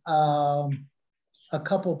add a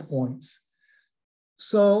couple points.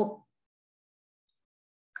 So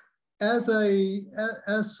as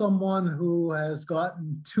someone who has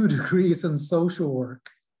gotten 2 degrees in social work,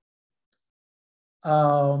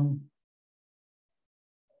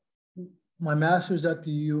 my master's at the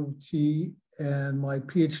U of T and my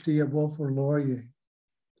PhD at Wilfrid Laurier.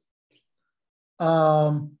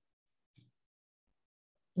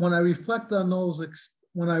 When I reflect on those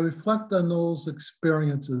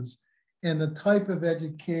experiences and the type of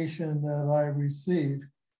education that I received,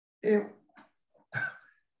 and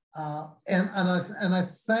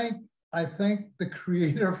I thank the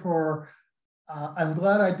Creator for. I'm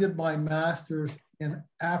glad I did my master's in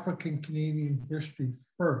African Canadian history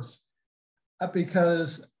first,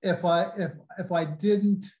 because if I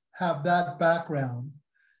didn't have that background,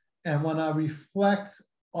 and when I reflect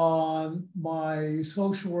on my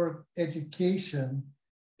social work education,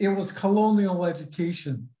 it was colonial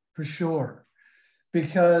education for sure.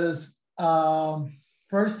 Because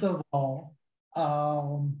first of all,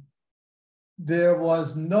 there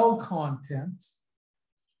was no content.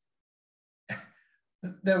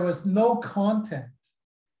 There was no content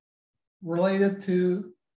related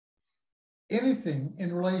to anything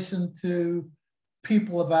in relation to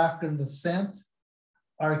people of African descent,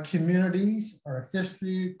 our communities, our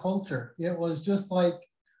history, culture. It was just like,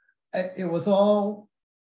 it was all,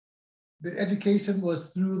 the education was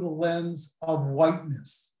through the lens of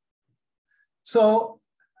whiteness. So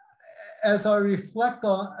as I reflect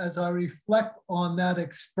on that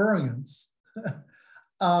experience,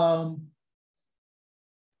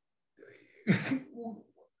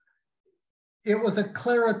 it was a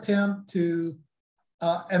clear attempt to,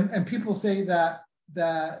 and people say that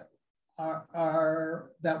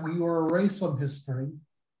we were erased from history,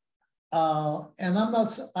 and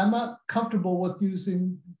I'm not comfortable with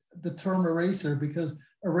using the term eraser, because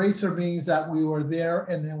eraser means that we were there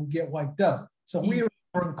and then we get wiped out. So we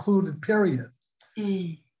were included, period.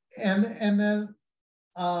 And then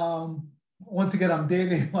once again, I'm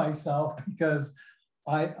dating myself because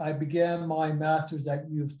I began my master's at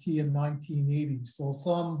U of T in 1980, so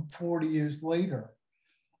some 40 years later.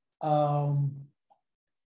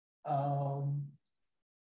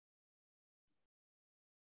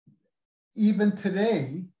 Even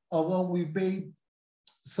today, although we've made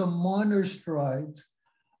some minor strides,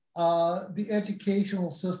 the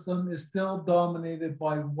educational system is still dominated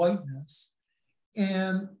by whiteness.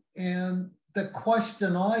 And the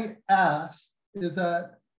question I ask is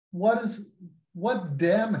that what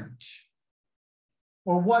damage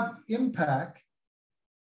or what impact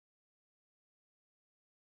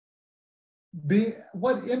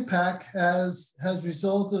has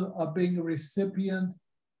resulted of being a recipient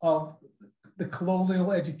of the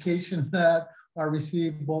colonial education that I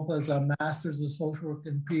received both as a master's of social work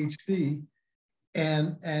and PhD,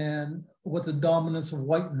 and with the dominance of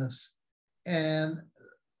whiteness. And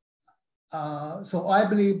so I've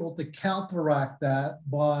been able to counteract that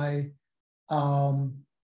by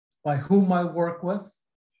whom I work with,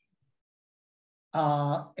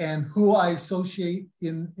 and who I associate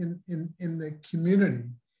in the community.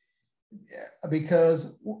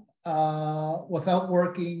 Because without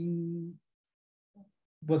working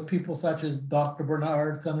with people such as Dr.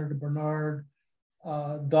 Bernard, Senator Bernard,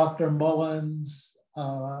 Dr. Mullins,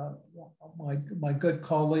 my good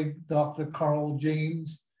colleague, Dr. Carl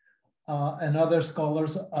James, and other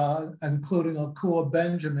scholars, including Akua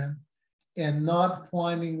Benjamin, and not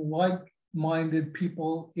finding like-minded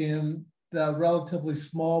people in the relatively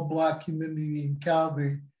small Black community in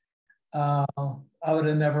Calgary, I would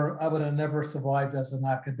have never survived as an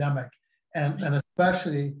academic, and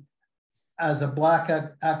especially as a Black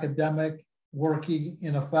academic working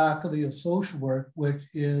in a faculty of social work, which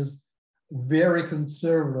is very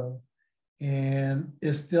conservative and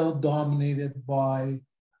is still dominated by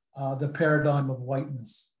the paradigm of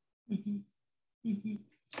whiteness.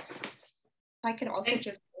 I could also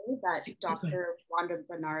just say that Dr. Wanda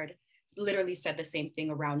Bernard literally said the same thing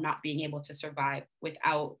around not being able to survive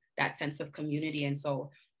without that sense of community. And so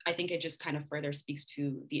I think it just kind of further speaks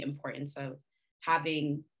to the importance of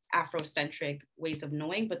having Afrocentric ways of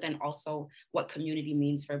knowing, but then also what community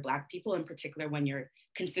means for Black people, in particular when you're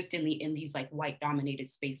consistently in these like white dominated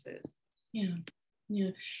spaces. Yeah.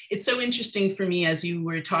 Yeah, it's so interesting for me as you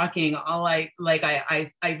were talking. I think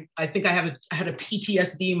I had a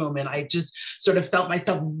PTSD moment. I just sort of felt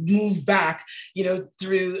myself move back, you know,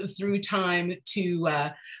 through time to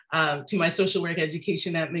my social work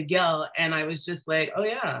education at McGill, and I was just like, oh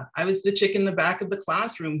yeah, I was the chick in the back of the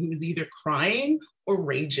classroom who was either crying or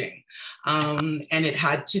raging, and it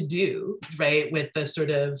had to do with the sort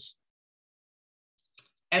of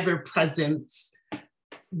ever-present,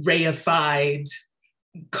 reified,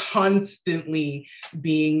 constantly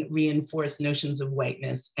being reinforced notions of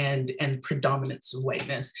whiteness and predominance of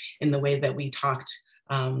whiteness in the way that we talked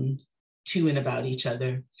to and about each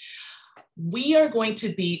other. We are going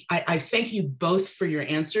to be, I thank you both for your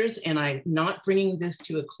answers, and I'm not bringing this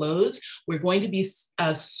to a close. We're going to be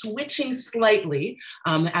switching slightly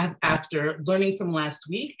after learning from last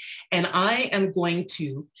week, and I am going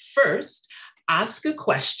to first ask a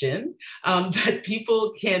question that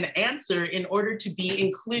people can answer in order to be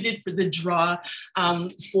included for the draw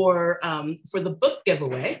for the book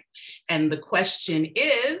giveaway. And the question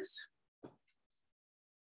is,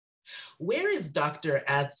 where is Dr.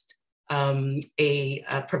 Este, a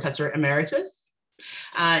professor emeritus?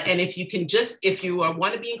 And if you can if you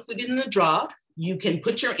want to be included in the draw, you can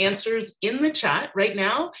put your answers in the chat right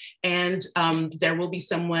now, and there will be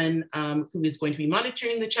someone who is going to be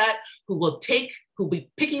monitoring the chat, who will be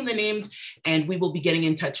picking the names, and we will be getting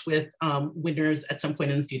in touch with winners at some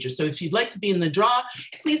point in the future. So if you'd like to be in the draw,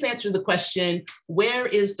 please answer the question, where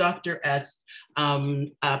is Dr. Este,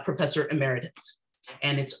 Professor Emeritus?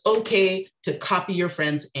 And it's okay to copy your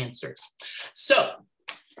friends' answers.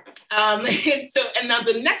 And now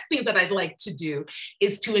the next thing that I'd like to do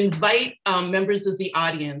is to invite members of the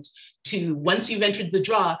audience to, once you've entered the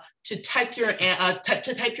draw, to type your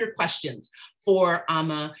questions for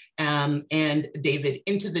Amma and David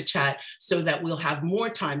into the chat, so that we'll have more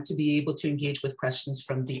time to be able to engage with questions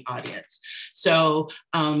from the audience. So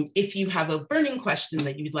if you have a burning question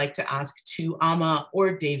that you'd like to ask to Amma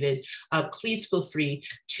or David, please feel free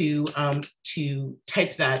to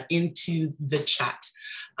type that into the chat.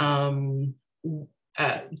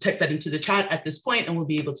 Type that into the chat at this point, and we'll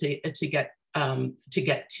be able to get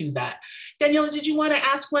to that. Daniela, did you want to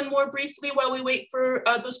ask one more briefly while we wait for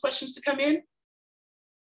those questions to come in?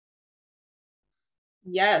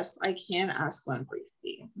 Yes, I can ask one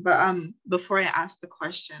briefly, but before I ask the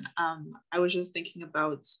question, I was just thinking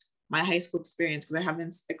about my high school experience, because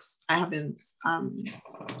I haven't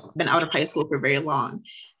been out of high school for very long,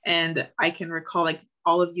 and I can recall, like,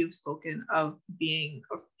 all of you have spoken of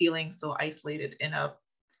feeling so isolated in a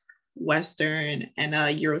Western and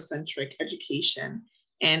a Eurocentric education,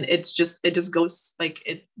 and it just goes like,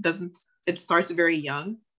 it starts very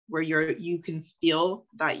young, where you can feel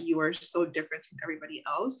that you are so different from everybody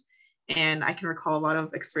else. And I can recall a lot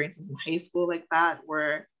of experiences in high school like that,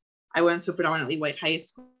 where I went to a predominantly white high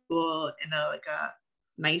school in a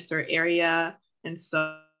nicer area, and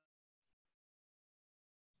so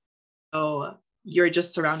you're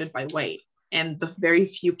just surrounded by white, and the very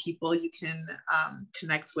few people you can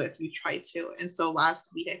connect with, you try to. And so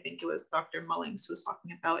last week, I think it was Dr. Mullings who was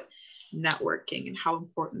talking about networking and how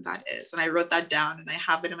important that is. And I wrote that down, and I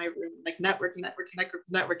have it in my room, like networking,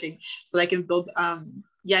 so that I can build.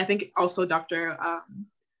 I think also Dr.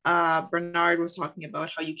 Bernard was talking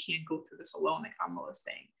about how you can't go through this alone, like Amma was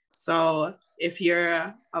saying. So if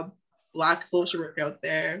you're a Black social worker out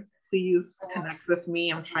there, please connect with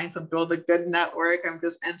me. I'm trying to build a good network. I'm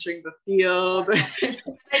just entering the field.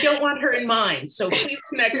 I don't want her in mind, so please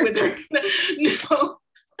connect with her.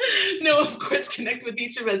 No, of course, connect with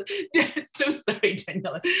each of us. So sorry,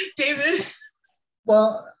 Daniela. David?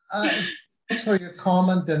 Well, thanks for your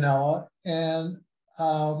comment, Daniela. And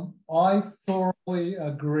I thoroughly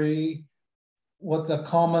agree with the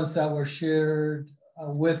comments that were shared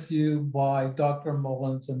with you by Dr.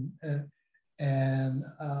 Mullins and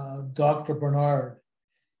Dr. Bernard,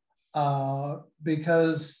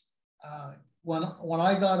 because when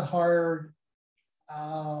I got hired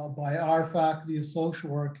by our Faculty of Social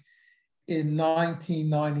Work in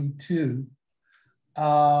 1992,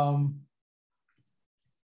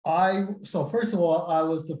 so first of all, I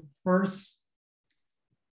was the first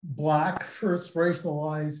Black, first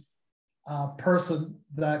racialized person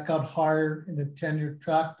that got hired in a tenure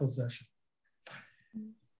track position.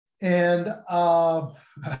 And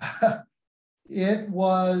it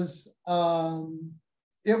was a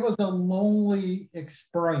lonely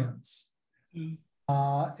experience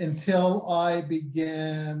until I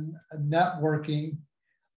began networking.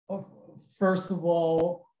 First of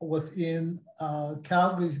all, within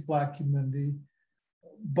Calgary's Black community,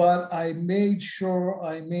 but I made sure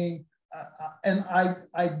I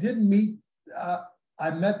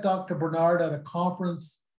met Dr. Bernard at a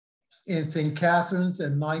conference in St. Catharines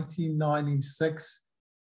in 1996,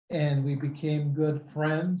 and we became good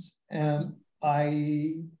friends. And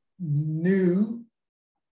I've known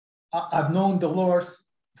Dolores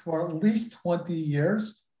for at least 20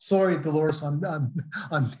 years. Sorry, Dolores, I'm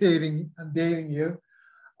dating you.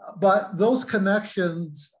 But those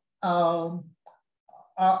connections are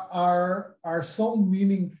so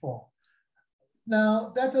meaningful.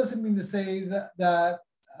 Now, that doesn't mean to say that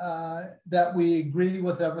we agree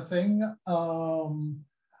with everything,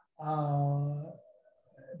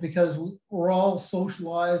 because we're all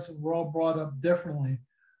socialized, we're all brought up differently.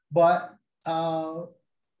 But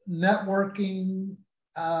networking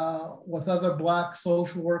with other Black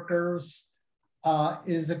social workers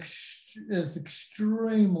is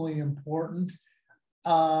extremely important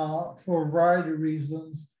for a variety of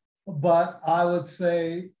reasons. But I would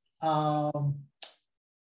say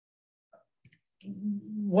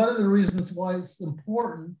one of the reasons why it's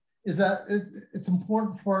important is that it's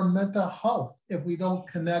important for our mental health if we don't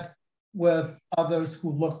connect with others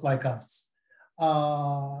who look like us.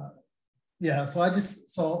 Yeah, so I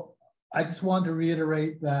just wanted to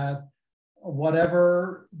reiterate that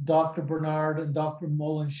whatever Dr. Bernard and Dr.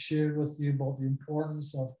 Mullen shared with you about the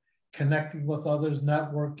importance of connecting with others,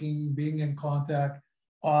 networking, being in contact,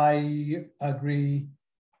 I agree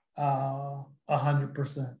 100%.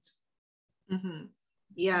 Mm-hmm.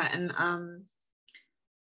 Yeah, and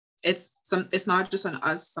it's not just on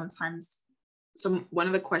us. Sometimes one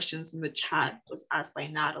of the questions in the chat was asked by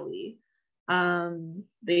Natalie.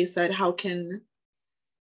 They said, how can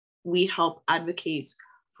we help advocate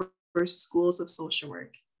for schools of social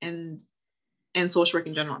work and social work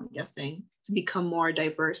in general, I'm guessing, to become more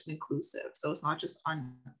diverse and inclusive? So it's not just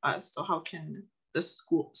on us. So how can the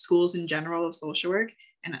schools in general of social work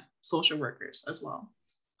and social workers as well?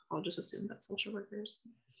 I'll just assume that social workers.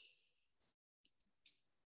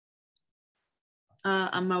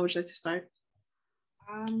 Amma, would you like to start?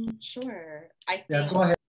 Sure. I think, yeah, go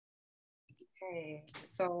ahead. Okay,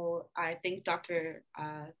 so I think Dr.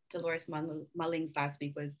 Dolores Mullings last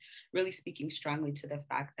week was really speaking strongly to the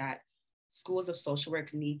fact that schools of social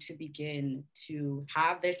work need to begin to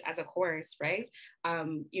have this as a course, right?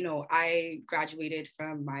 You know, I graduated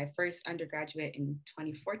from my first undergraduate in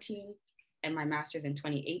 2014 and my master's in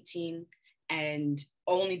 2018. And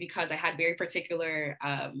only because I had very particular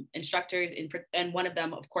instructors, and one of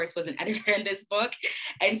them, of course, was an editor in this book.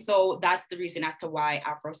 And so that's the reason as to why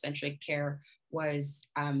Afrocentric care was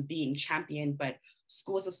being championed. But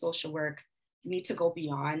schools of social work need to go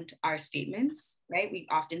beyond our statements, right? We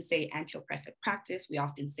often say anti-oppressive practice. We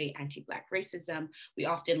often say anti-Black racism. We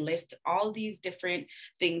often list all these different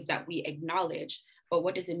things that we acknowledge, but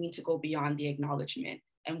what does it mean to go beyond the acknowledgement?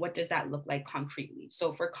 And what does that look like concretely?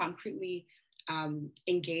 So if we're concretely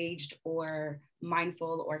engaged or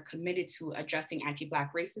mindful or committed to addressing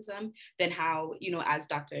anti-Black racism, then how, you know, as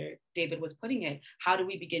Dr. David was putting it, how do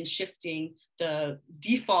we begin shifting the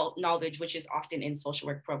default knowledge, which is often in social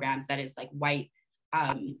work programs, that is like white,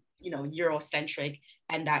 you know, Eurocentric,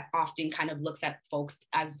 and that often kind of looks at folks,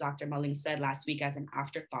 as Dr. Mulling said last week, as an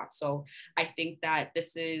afterthought. So I think that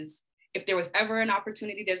this is, if there was ever an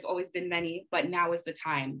opportunity, there's always been many, but now is the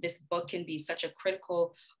time. This book can be such a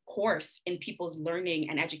critical course in people's learning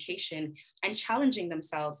and education and challenging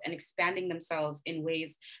themselves and expanding themselves in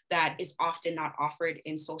ways that is often not offered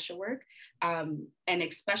in social work. And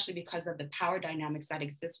especially because of the power dynamics that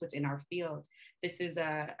exist within our field. This is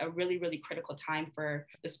a really, really critical time for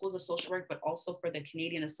the schools of social work, but also for the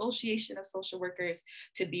Canadian Association of Social Workers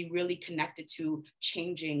to be really connected to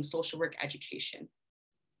changing social work education.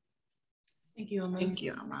 Thank you, Amma. Thank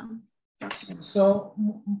you, Amma. So,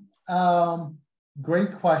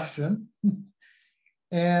 great question.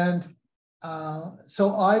 And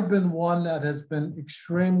so I've been one that has been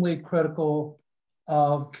extremely critical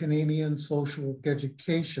of Canadian social work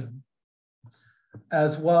education,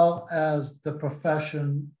 as well as the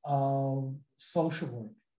profession of social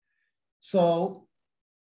work. So,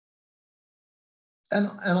 and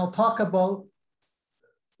I'll talk about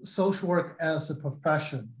social work as a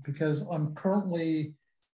profession, because I'm currently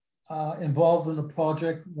involved in a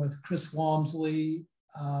project with Chris Walmsley,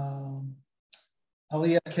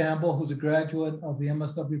 Aaliyah Campbell, who's a graduate of the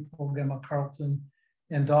MSW program at Carleton,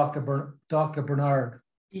 and Dr. Bernard.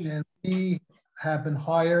 And we have been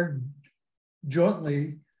hired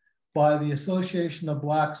jointly by the Association of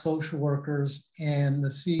Black Social Workers and the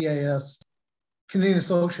CAS, Canadian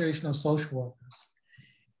Association of Social Workers.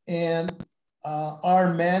 And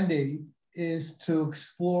our mandate is to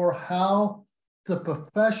explore how the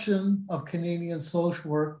profession of Canadian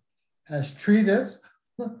social work has treated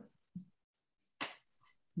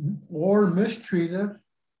or mistreated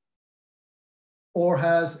or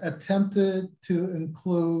has attempted to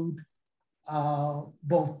include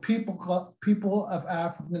both people of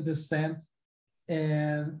African descent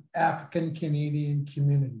and African-Canadian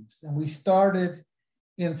communities. And we started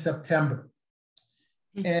in September.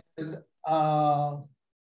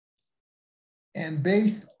 And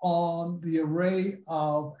based on the array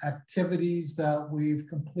of activities that we've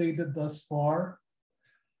completed thus far,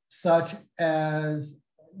 such as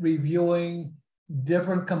reviewing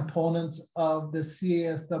different components of the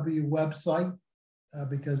CASW website,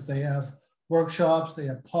 because they have workshops, they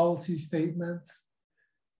have policy statements,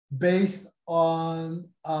 based on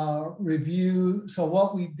review. So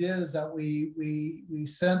what we did is that we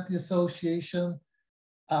sent the association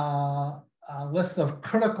a list of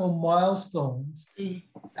critical milestones,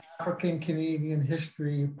 African Canadian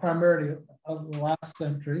history, primarily of the last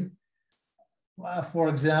century. For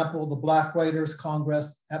example, the Black Writers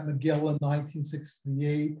Congress at McGill in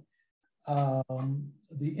 1968,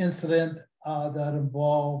 the incident that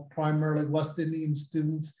involved primarily West Indian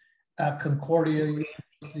students at Concordia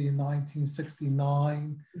University in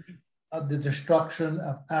 1969, the destruction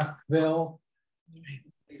of Africville,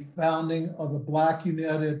 the founding of the Black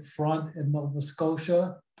United Front in Nova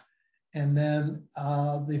Scotia, and then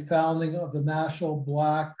the founding of the National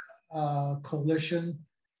Black Coalition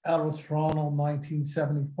out of Toronto in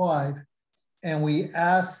 1975. And we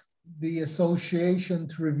asked the association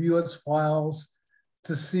to review its files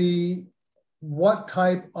to see what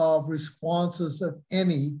type of responses, if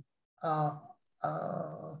any,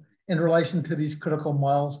 in relation to these critical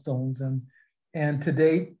milestones. And to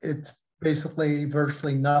date, it's basically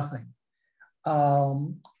virtually nothing. About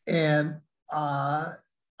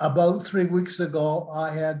 3 weeks ago, I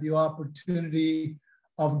had the opportunity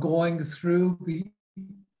of going through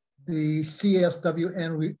the CSW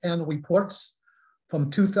annual reports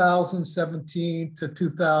from 2017 to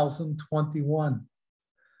 2021.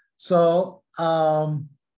 So,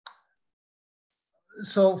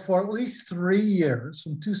 so for at least 3 years,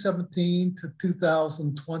 from 2017 to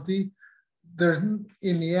 2020, there's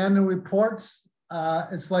in the annual reports,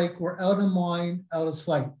 it's like we're out of mind, out of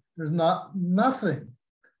sight. There's nothing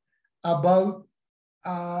about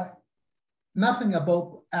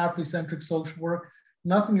Africentric social work,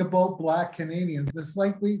 nothing about Black Canadians. It's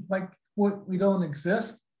like we don't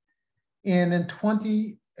exist. And in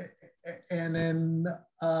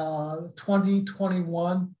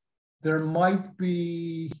 2021, there's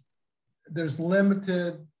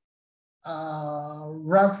limited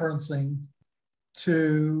referencing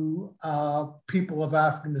to people of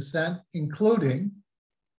African descent, including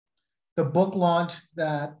the book launch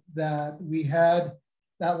that we had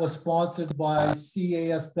that was sponsored by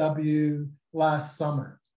CASW last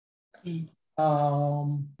summer.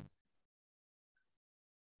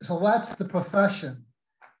 So that's the profession.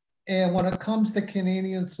 And when it comes to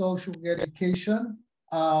Canadian social education,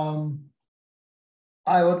 I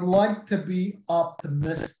would like to be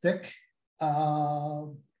optimistic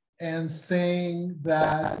and saying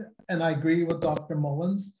that, and I agree with Dr.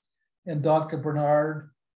 Mullins and Dr.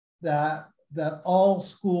 Bernard, that all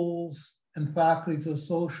schools and faculties of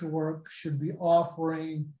social work should be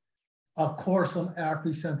offering a course on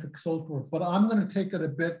Africentric social work. But I'm going to take it a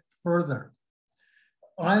bit further.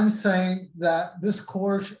 I'm saying that this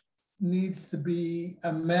course needs to be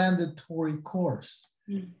a mandatory course,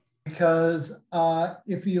 because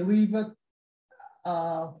if you leave it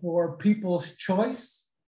for people's choice,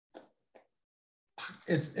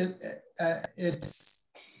 it's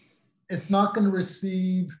not going to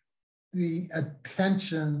receive the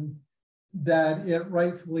attention that it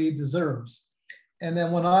rightfully deserves. And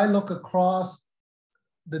then when I look across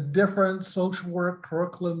the different social work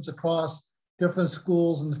curriculums across different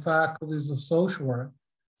schools and faculties of social work,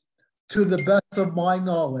 to the best of my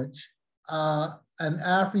knowledge, an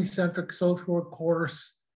Africentric social work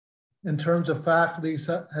course in terms of faculties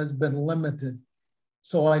has been limited.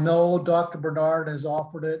 So I know Dr. Bernard has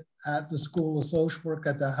offered it at the School of Social Work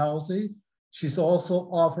at Dalhousie. She's also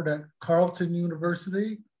offered at Carleton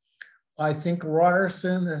University. I think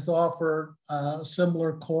Ryerson has offered a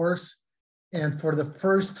similar course. And for the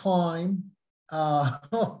first time,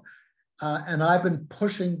 and I've been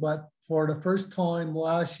pushing, but for the first time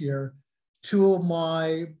last year, 2 of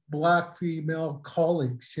my Black female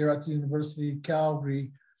colleagues here at the University of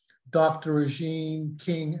Calgary, Dr. Regine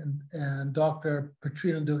King and Dr.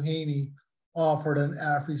 Patrina Duhaney, offered an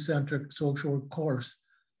Africentric social work course.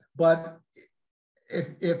 But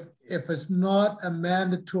if it's not a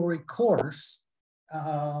mandatory course,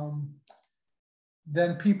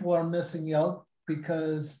 then people are missing out,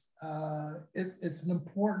 because it's an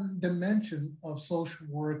important dimension of social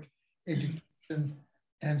work education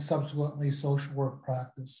and subsequently social work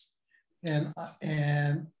practice. And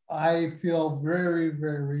I feel very,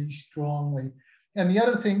 very strongly. And the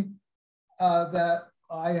other thing that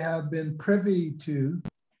I have been privy to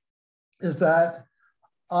is that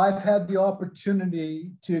I've had the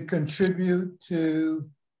opportunity to contribute to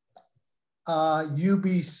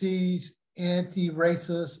UBC's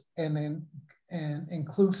anti-racist and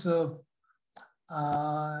inclusive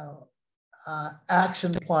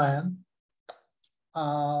action plan,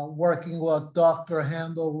 working with Dr.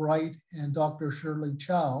 Handel Wright and Dr. Shirley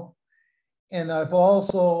Chow. And I've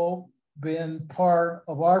also been part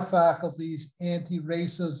of our faculty's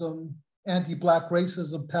anti-racism, anti-Black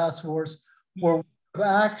racism task force, where we've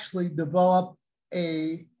actually developed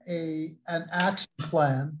an action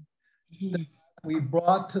plan that we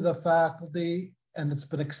brought to the faculty, and it's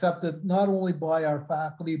been accepted not only by our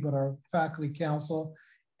faculty, but our faculty council.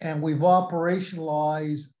 And we've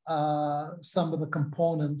operationalized some of the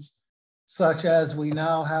components, such as we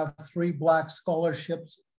now have 3 Black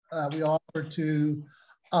scholarships we offer to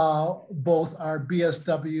both our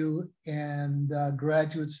BSW and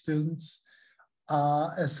graduate students,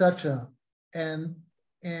 etc. And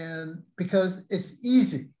because it's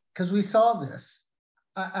easy, because we saw this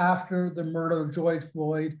after the murder of George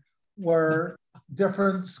Floyd, where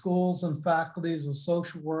different schools and faculties of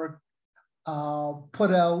social work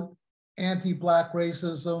put out anti-Black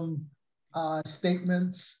racism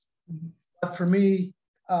statements. But for me,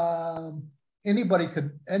 anybody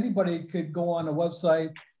could go on a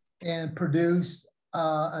website and produce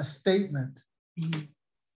a statement.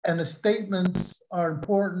 And the statements are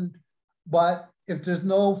important, but if there's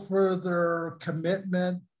no further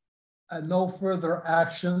commitment and no further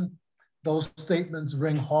action, those statements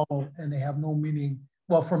ring hollow and they have no meaning.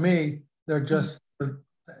 Well, for me, they're just,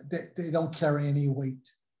 they don't carry any weight.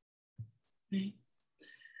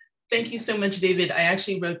 Thank you so much, David. I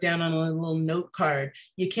actually wrote down on a little note card,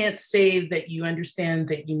 you can't say that you understand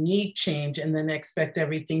that you need change and then expect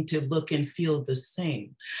everything to look and feel the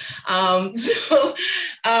same.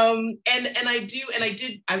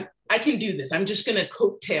 I can do this. I'm just gonna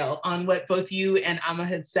coattail on what both you and Amma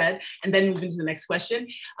had said and then move into the next question.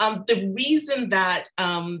 The reason that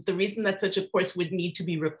such a course would need to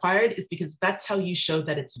be required is because that's how you show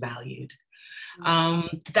that it's valued.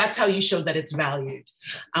 That's how you show that it's valued.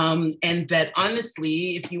 And that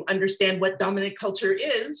honestly, if you understand what dominant culture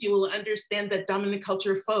is, you will understand that dominant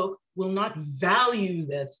culture folk will not value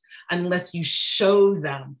this unless you show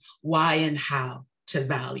them why and how to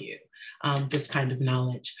value this kind of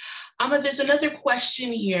knowledge. Amma, there's another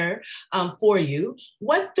question here for you.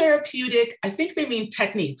 What therapeutic, I think they mean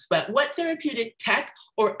techniques, but what therapeutic tech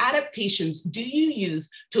or adaptations do you use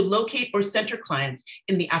to locate or center clients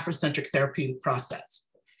in the Afrocentric therapeutic process?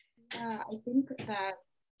 I think that,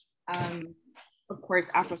 of course,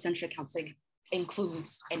 Afrocentric counseling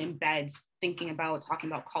includes and embeds talking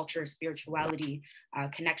about culture, spirituality,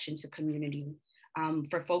 connection to community.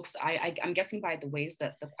 For folks, I'm guessing by the ways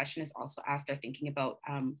that the question is also asked, they're thinking about,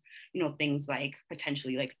 things like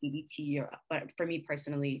potentially like CBT, but for me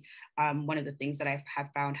personally, one of the things that I have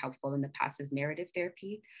found helpful in the past is narrative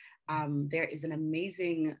therapy. There is an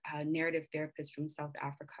amazing narrative therapist from South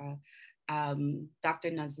Africa,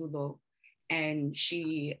 Dr. Nazulo, and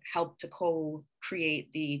she helped to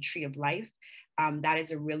co-create the Tree of Life. That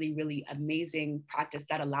is a really, really amazing practice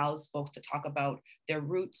that allows folks to talk about their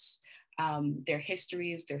roots, their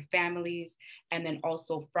histories, their families, and then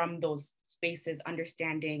also from those spaces,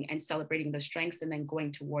 understanding and celebrating the strengths and then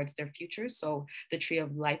going towards their futures. So the Tree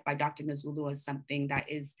of Life by Dr. Nazulu is something that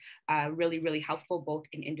is really, really helpful, both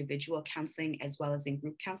in individual counseling as well as in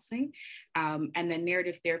group counseling. And then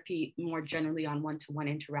narrative therapy more generally on one-to-one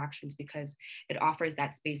interactions, because it offers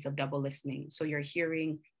that space of double listening. So you're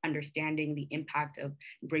hearing, understanding the impact of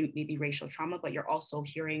maybe racial trauma, but you're also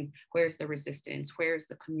hearing where's the resistance, where's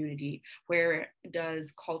the community, where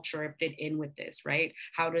does culture fit in with this, right?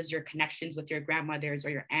 How does your connections with your grandmothers or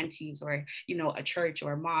your aunties or, a church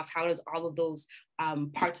or a mosque, how does all of those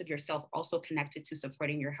parts of yourself also connected to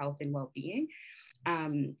supporting your health and well-being?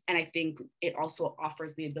 And I think it also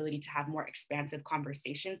offers the ability to have more expansive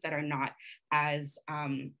conversations that are not as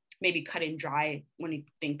maybe cut and dry when you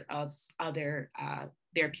think of other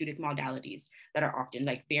therapeutic modalities that are often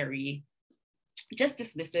like very just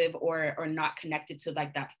dismissive or not connected to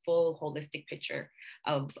like that full holistic picture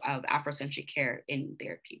of Afrocentric care in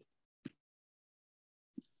therapy.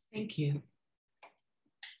 Thank you.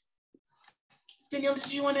 Danielle,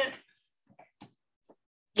 did you want to?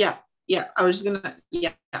 Yeah, I was just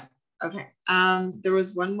gonna, okay. There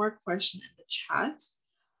was one more question in the chat.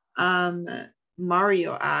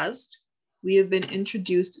 Mario asked, we have been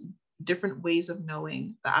introduced different ways of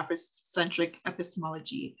knowing the Africentric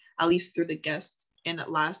epistemology, at least through the guests in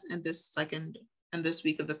this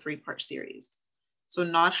week of the 3-part series. So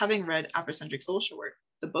not having read Africentric Social Work,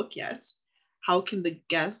 the book yet, how can the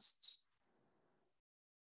guests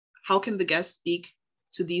speak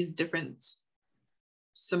to these different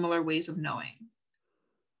similar ways of knowing?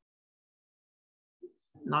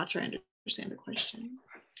 Not trying to understand the question.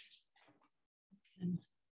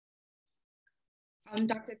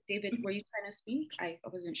 Dr. David, were you trying to speak? I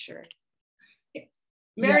wasn't sure.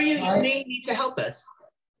 Mary, you may need to help us.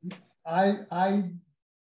 I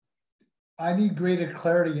need greater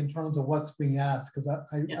clarity in terms of what's being asked, because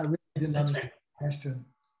I really didn't understand the question.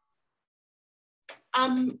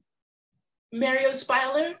 Mario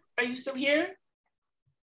Speiler, are you still here?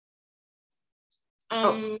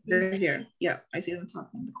 Oh, they're here. Yeah, I see them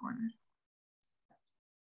talking in the corner.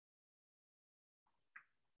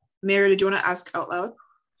 Mary, did you want to ask out loud?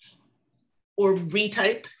 Or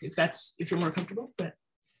retype, if you're more comfortable. But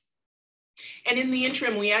and in the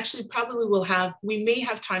interim, we actually probably we may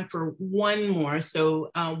have time for one more.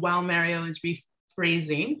 So while Mario is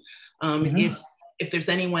rephrasing, if there's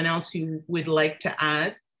anyone else who would like to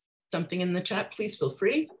add something in the chat, please feel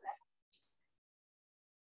free.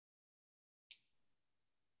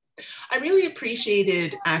 I really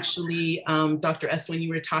appreciated, actually, Dr. Este, when you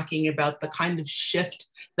were talking about the kind of shift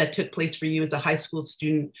that took place for you as a high school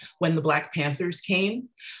student when the Black Panthers came,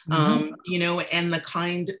 you know, and the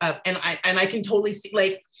kind of, and I can totally see,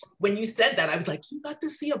 like, when you said that, I was like, you got to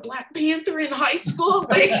see a Black Panther in high school?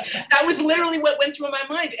 Like, that was literally what went through my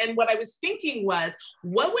mind. And what I was thinking was,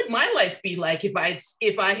 what would my life be like if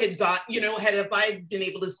I had got, you know, if I been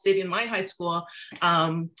able to sit in my high school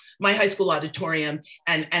auditorium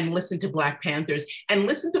and listen to Black Panthers, and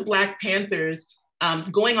listen to Black Panthers,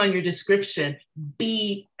 going on your description,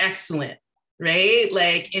 be excellent, right?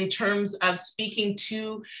 Like, in terms of speaking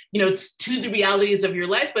to, you know, to the realities of your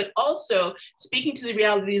life, but also speaking to the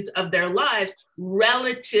realities of their lives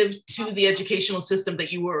relative to the educational system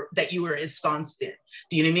that you were ensconced in.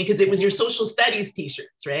 Do you know what I mean? Because it was your social studies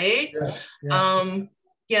t-shirts, right? So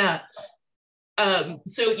yeah,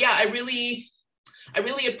 I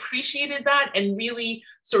really appreciated that, and really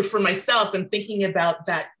sort of for myself, and thinking about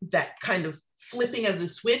that kind of flipping of the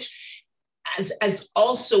switch as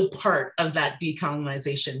also part of that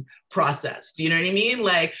decolonization process. Do you know what I mean?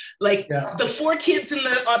 Like the 4 kids in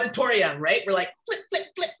the auditorium, right? We're like, flip, flip,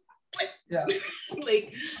 flip, flip. Yeah.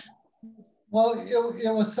 Like, well,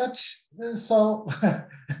 it was such, so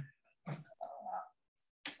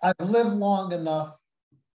I've lived long enough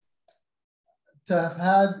to have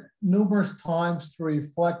had numerous times to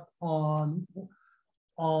reflect on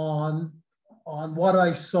what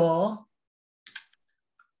I saw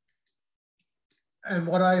and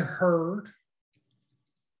what I heard,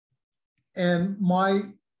 and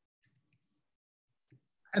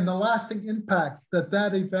the lasting impact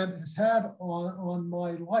that event has had on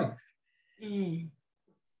my life.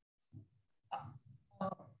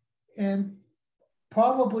 And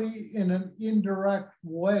probably in an indirect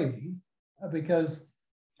way, because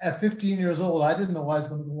at 15 years old, I didn't know I was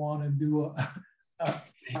going to go on and do a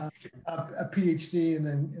PhD and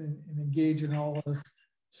engage in all this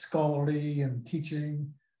scholarly and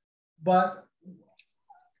teaching. But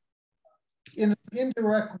in an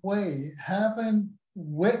indirect way, having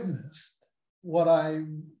witnessed what I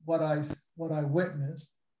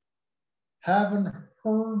witnessed, having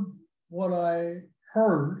heard what I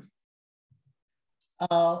heard,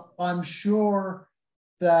 I'm sure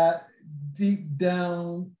that deep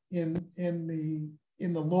down in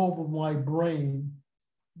the lobe of my brain,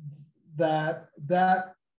 that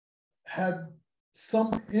had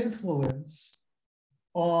some influence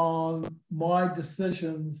on my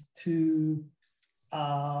decisions to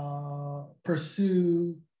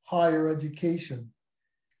pursue higher education,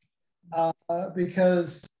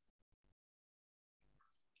 because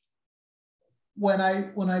when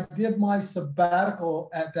I did my sabbatical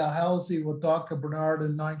at Dalhousie with Dr. Bernard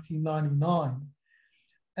in 1999,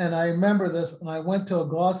 and I remember this, and I went to a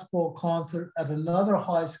gospel concert at another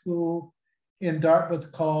high school in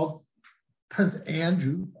Dartmouth called Prince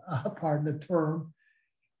Andrew, pardon the term.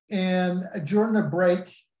 And during the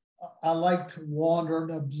break, I like to wander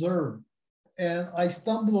and observe. And I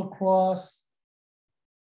stumbled across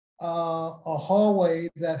a hallway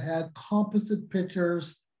that had composite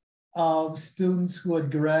pictures of students who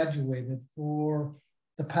had graduated for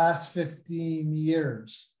the past 15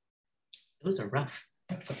 years. Those are rough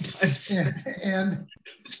sometimes. And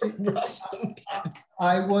rough sometimes.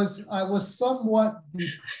 I was somewhat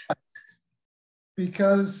depressed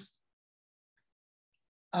because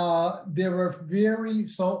there were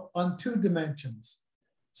on two dimensions.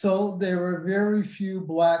 So there were very few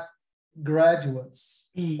Black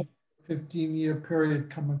graduates, 15-year period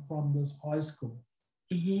coming from this high school.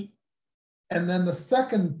 Mm-hmm. And then the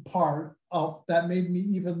second part of that made me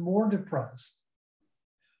even more depressed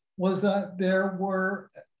was that there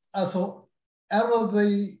were, so out of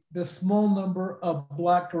the small number of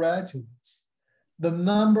Black graduates, the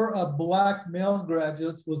number of Black male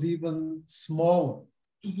graduates was even smaller.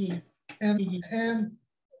 Mm-hmm. And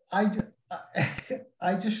I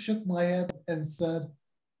just shook my head and said,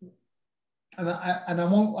 and I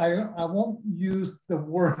won't use the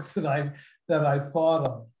words that I thought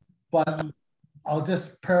of, but I'll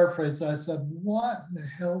just paraphrase. I said, what the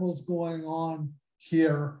hell is going on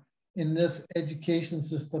here in this education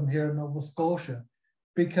system here in Nova Scotia?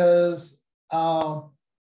 Because over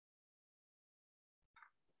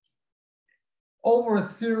a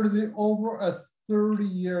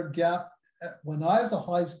 30-year gap when I was a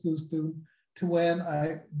high school student to when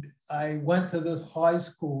I went to this high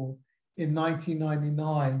school in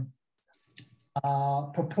 1999,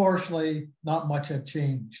 proportionally, not much had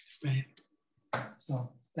changed. Right.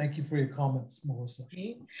 So thank you for your comments, Melissa.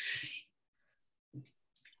 Okay.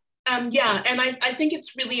 Yeah, and I think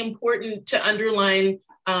it's really important to underline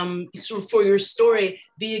sort of for your story,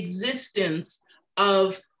 the existence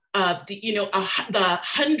of the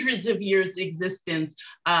hundreds of years existence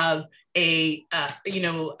of a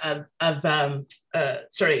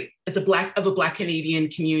a Black Canadian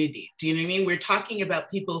community. Do you know what I mean? We're talking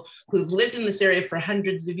about people who've lived in this area for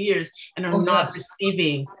hundreds of years and are not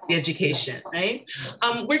receiving the education, right?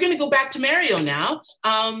 We're going to go back to Mario now.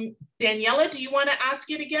 Daniela, do you want to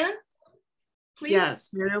ask it again? Please. Yes,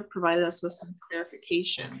 Mario provided us with some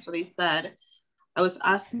clarification. So they said, I was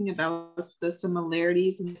asking about the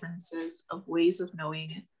similarities and differences of ways of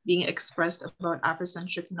knowing being expressed about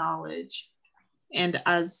Afrocentric knowledge, and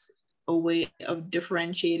as a way of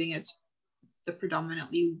differentiating it, the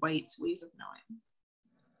predominantly white ways of knowing.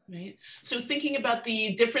 Right. So thinking about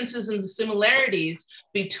the differences and the similarities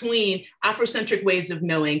between Afrocentric ways of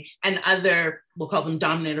knowing and other, we'll call them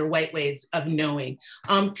dominant or white ways of knowing.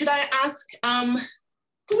 Could I ask,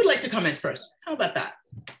 who would like to comment first? How about that?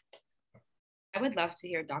 I would love to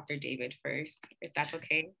hear Dr. David first, if that's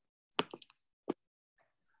okay.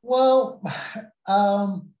 Well,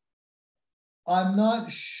 I'm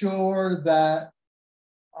not sure that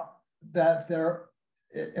there,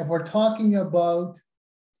 if we're talking about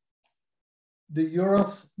the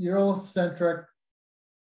Eurocentric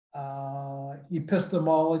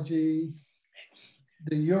epistemology,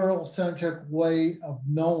 the Eurocentric way of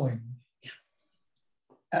knowing,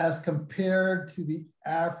 as compared to the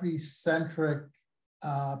Africentric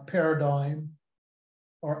paradigm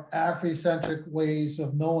or Africentric ways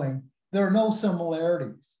of knowing, there are no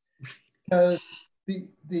similarities. Because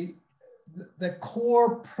the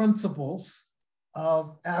core principles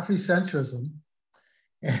of Africentrism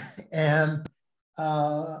and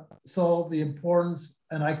so the importance,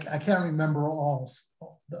 and I can't remember all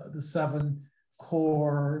the 7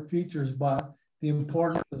 core features, but the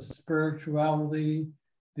importance of spirituality,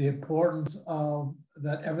 the importance of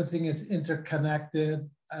that everything is interconnected,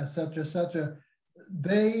 et cetera,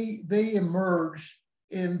 they emerge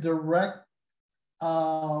in direct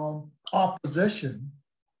opposition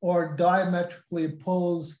or diametrically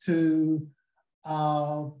opposed to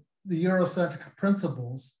the Eurocentric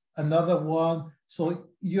principles. Another one, so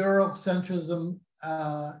Eurocentrism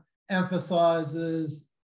emphasizes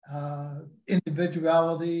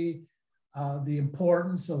individuality, the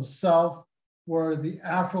importance of self, where the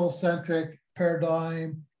Afrocentric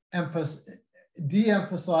paradigm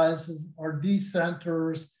de-emphasizes or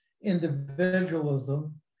de-centers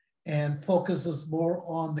individualism and focuses more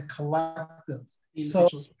on the collective. So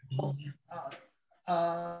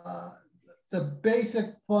the basic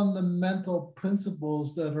fundamental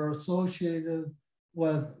principles that are associated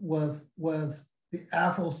with the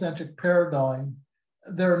Afrocentric paradigm,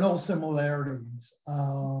 there are no similarities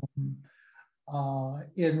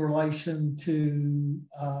in relation to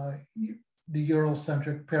the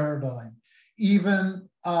Eurocentric paradigm. Even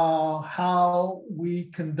how we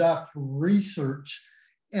conduct research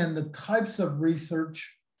and the types of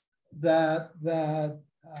research that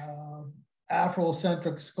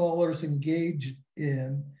Afrocentric scholars engage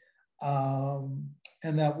in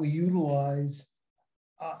and that we utilize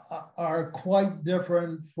are quite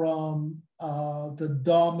different from the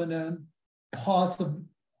dominant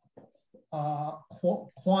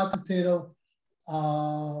quantitative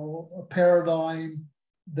paradigm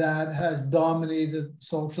that has dominated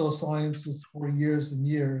social sciences for years and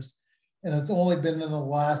years. And it's only been in the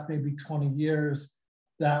last maybe 20 years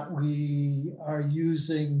that we are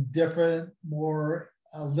using different, more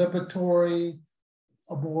liberatory,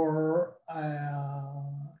 more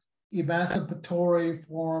emancipatory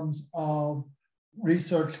forms of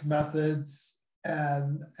research methods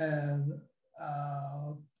and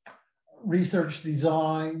research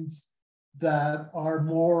designs that are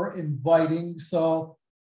more inviting. So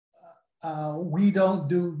we don't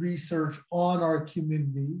do research on our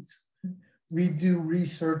communities. We do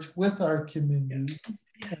research with our community.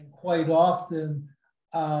 And quite often,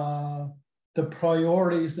 the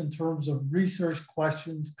priorities in terms of research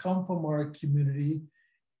questions come from our community.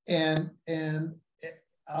 And in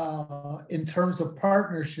terms of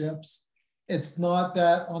partnerships, it's not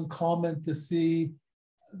that uncommon to see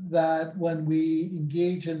that when we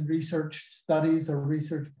engage in research studies or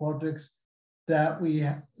research projects, that we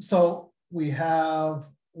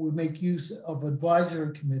make use of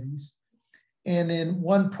advisory committees. And in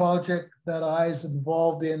one project that I was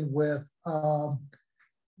involved in with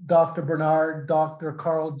Dr. Bernard, Dr.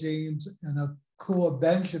 Carl James, and Akua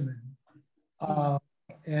Benjamin,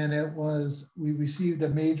 and we received a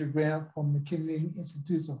major grant from the Canadian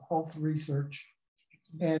Institutes of Health Research.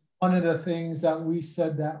 And one of the things that we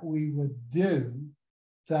said that we would do,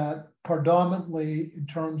 that predominantly in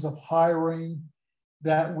terms of hiring,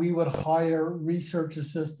 that we would hire research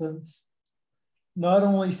assistants, not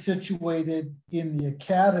only situated in the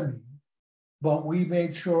academy, but we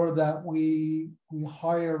made sure that we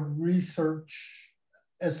hire research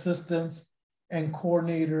assistants and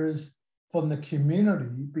coordinators from the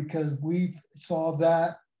community, because we saw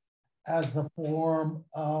that as a form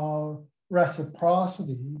of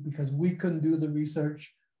reciprocity, because we couldn't do the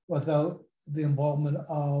research without the involvement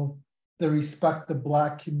of the respective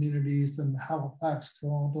Black communities in Halifax,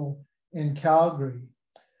 Toronto, and Calgary.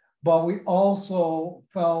 But we also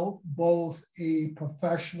felt both a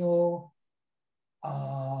professional,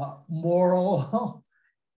 moral,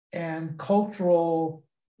 and cultural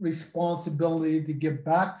responsibility to give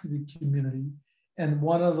back to the community. And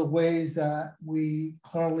one of the ways that we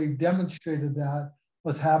clearly demonstrated that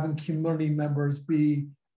was having community members be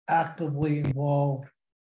actively involved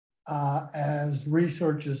as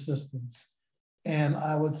research assistants. And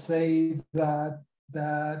I would say that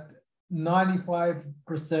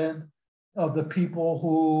 95% of the people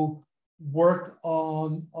who worked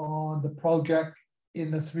on the project in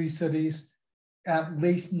the 3 cities, at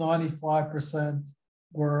least 95%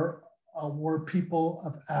 were people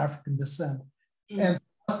of African descent. And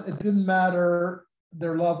for us, it didn't matter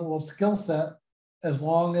their level of skill set, as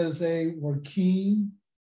long as they were keen,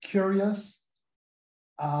 curious,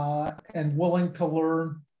 and willing to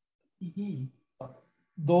learn.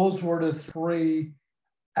 Those were the 3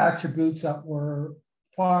 attributes that were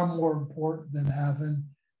far more important than having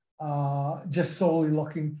just solely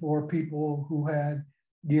looking for people who had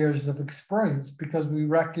years of experience, because we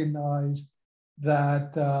recognized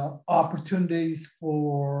that opportunities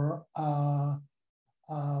for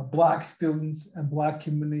Black students and Black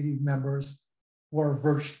community members were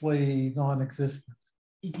virtually non-existent.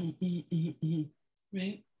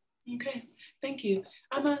 Right. Okay. Thank you.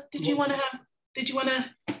 Amma, did you want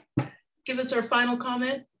to give us our final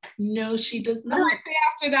comment? No, she does not. What do I say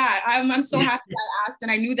after that? I'm so happy I asked,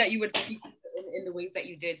 and I knew that you would speak in the ways that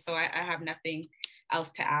you did, so I have nothing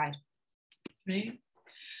else to add. Right.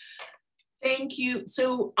 Thank you.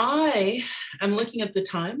 So I am looking at the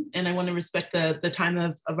time, and I want to respect the time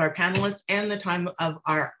of our panelists and the time of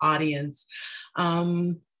our audience.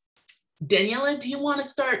 Daniela, do you want to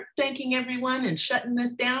start thanking everyone and shutting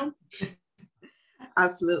this down?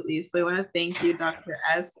 Absolutely. So I want to thank you, Dr.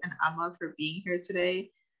 Este and Amma, for being here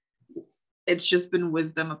today. It's just been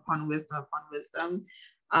wisdom upon wisdom upon wisdom.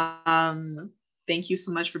 Thank you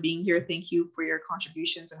so much for being here. Thank you for your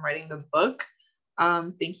contributions in writing the book.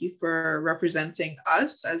 Thank you for representing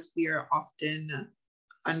us, as we are often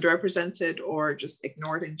underrepresented or just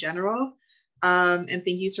ignored in general. And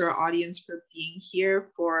thank you to our audience for being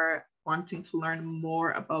here, for wanting to learn more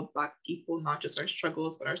about Black people, not just our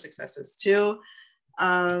struggles, but our successes too.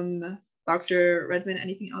 Dr. Redmond,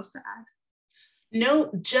 anything else to add?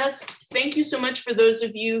 No, just thank you so much for those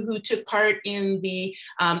of you who took part in the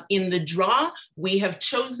draw. We have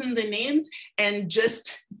chosen the names, and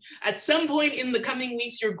just At some point in the coming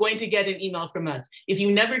weeks, you're going to get an email from us. If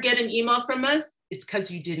you never get an email from us, it's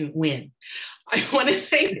because you didn't win. I want to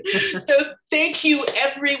thank you,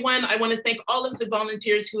 everyone. I want to thank all of the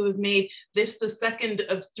volunteers who have made this the second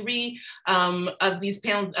of three of these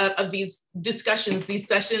discussions, these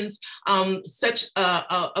sessions, such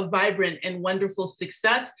a vibrant and wonderful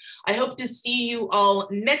success. I hope to see you all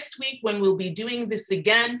next week when we'll be doing this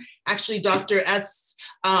again. Actually, Dr. Este's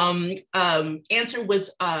answer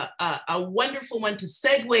was a wonderful one to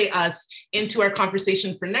segue us into our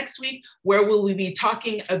conversation for next week, where we'll be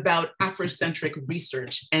talking about Afrocentric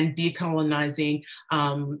research and decolonizing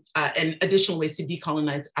and additional ways to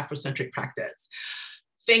decolonize Afrocentric practice.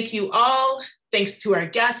 Thank you all. Thanks to our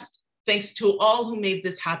guests. Thanks to all who made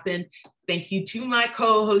this happen. Thank you to my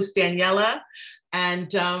co-host, Daniela.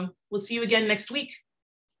 And we'll see you again next week.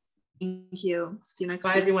 Thank you. See you next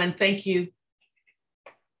week. Bye, everyone. Thank you.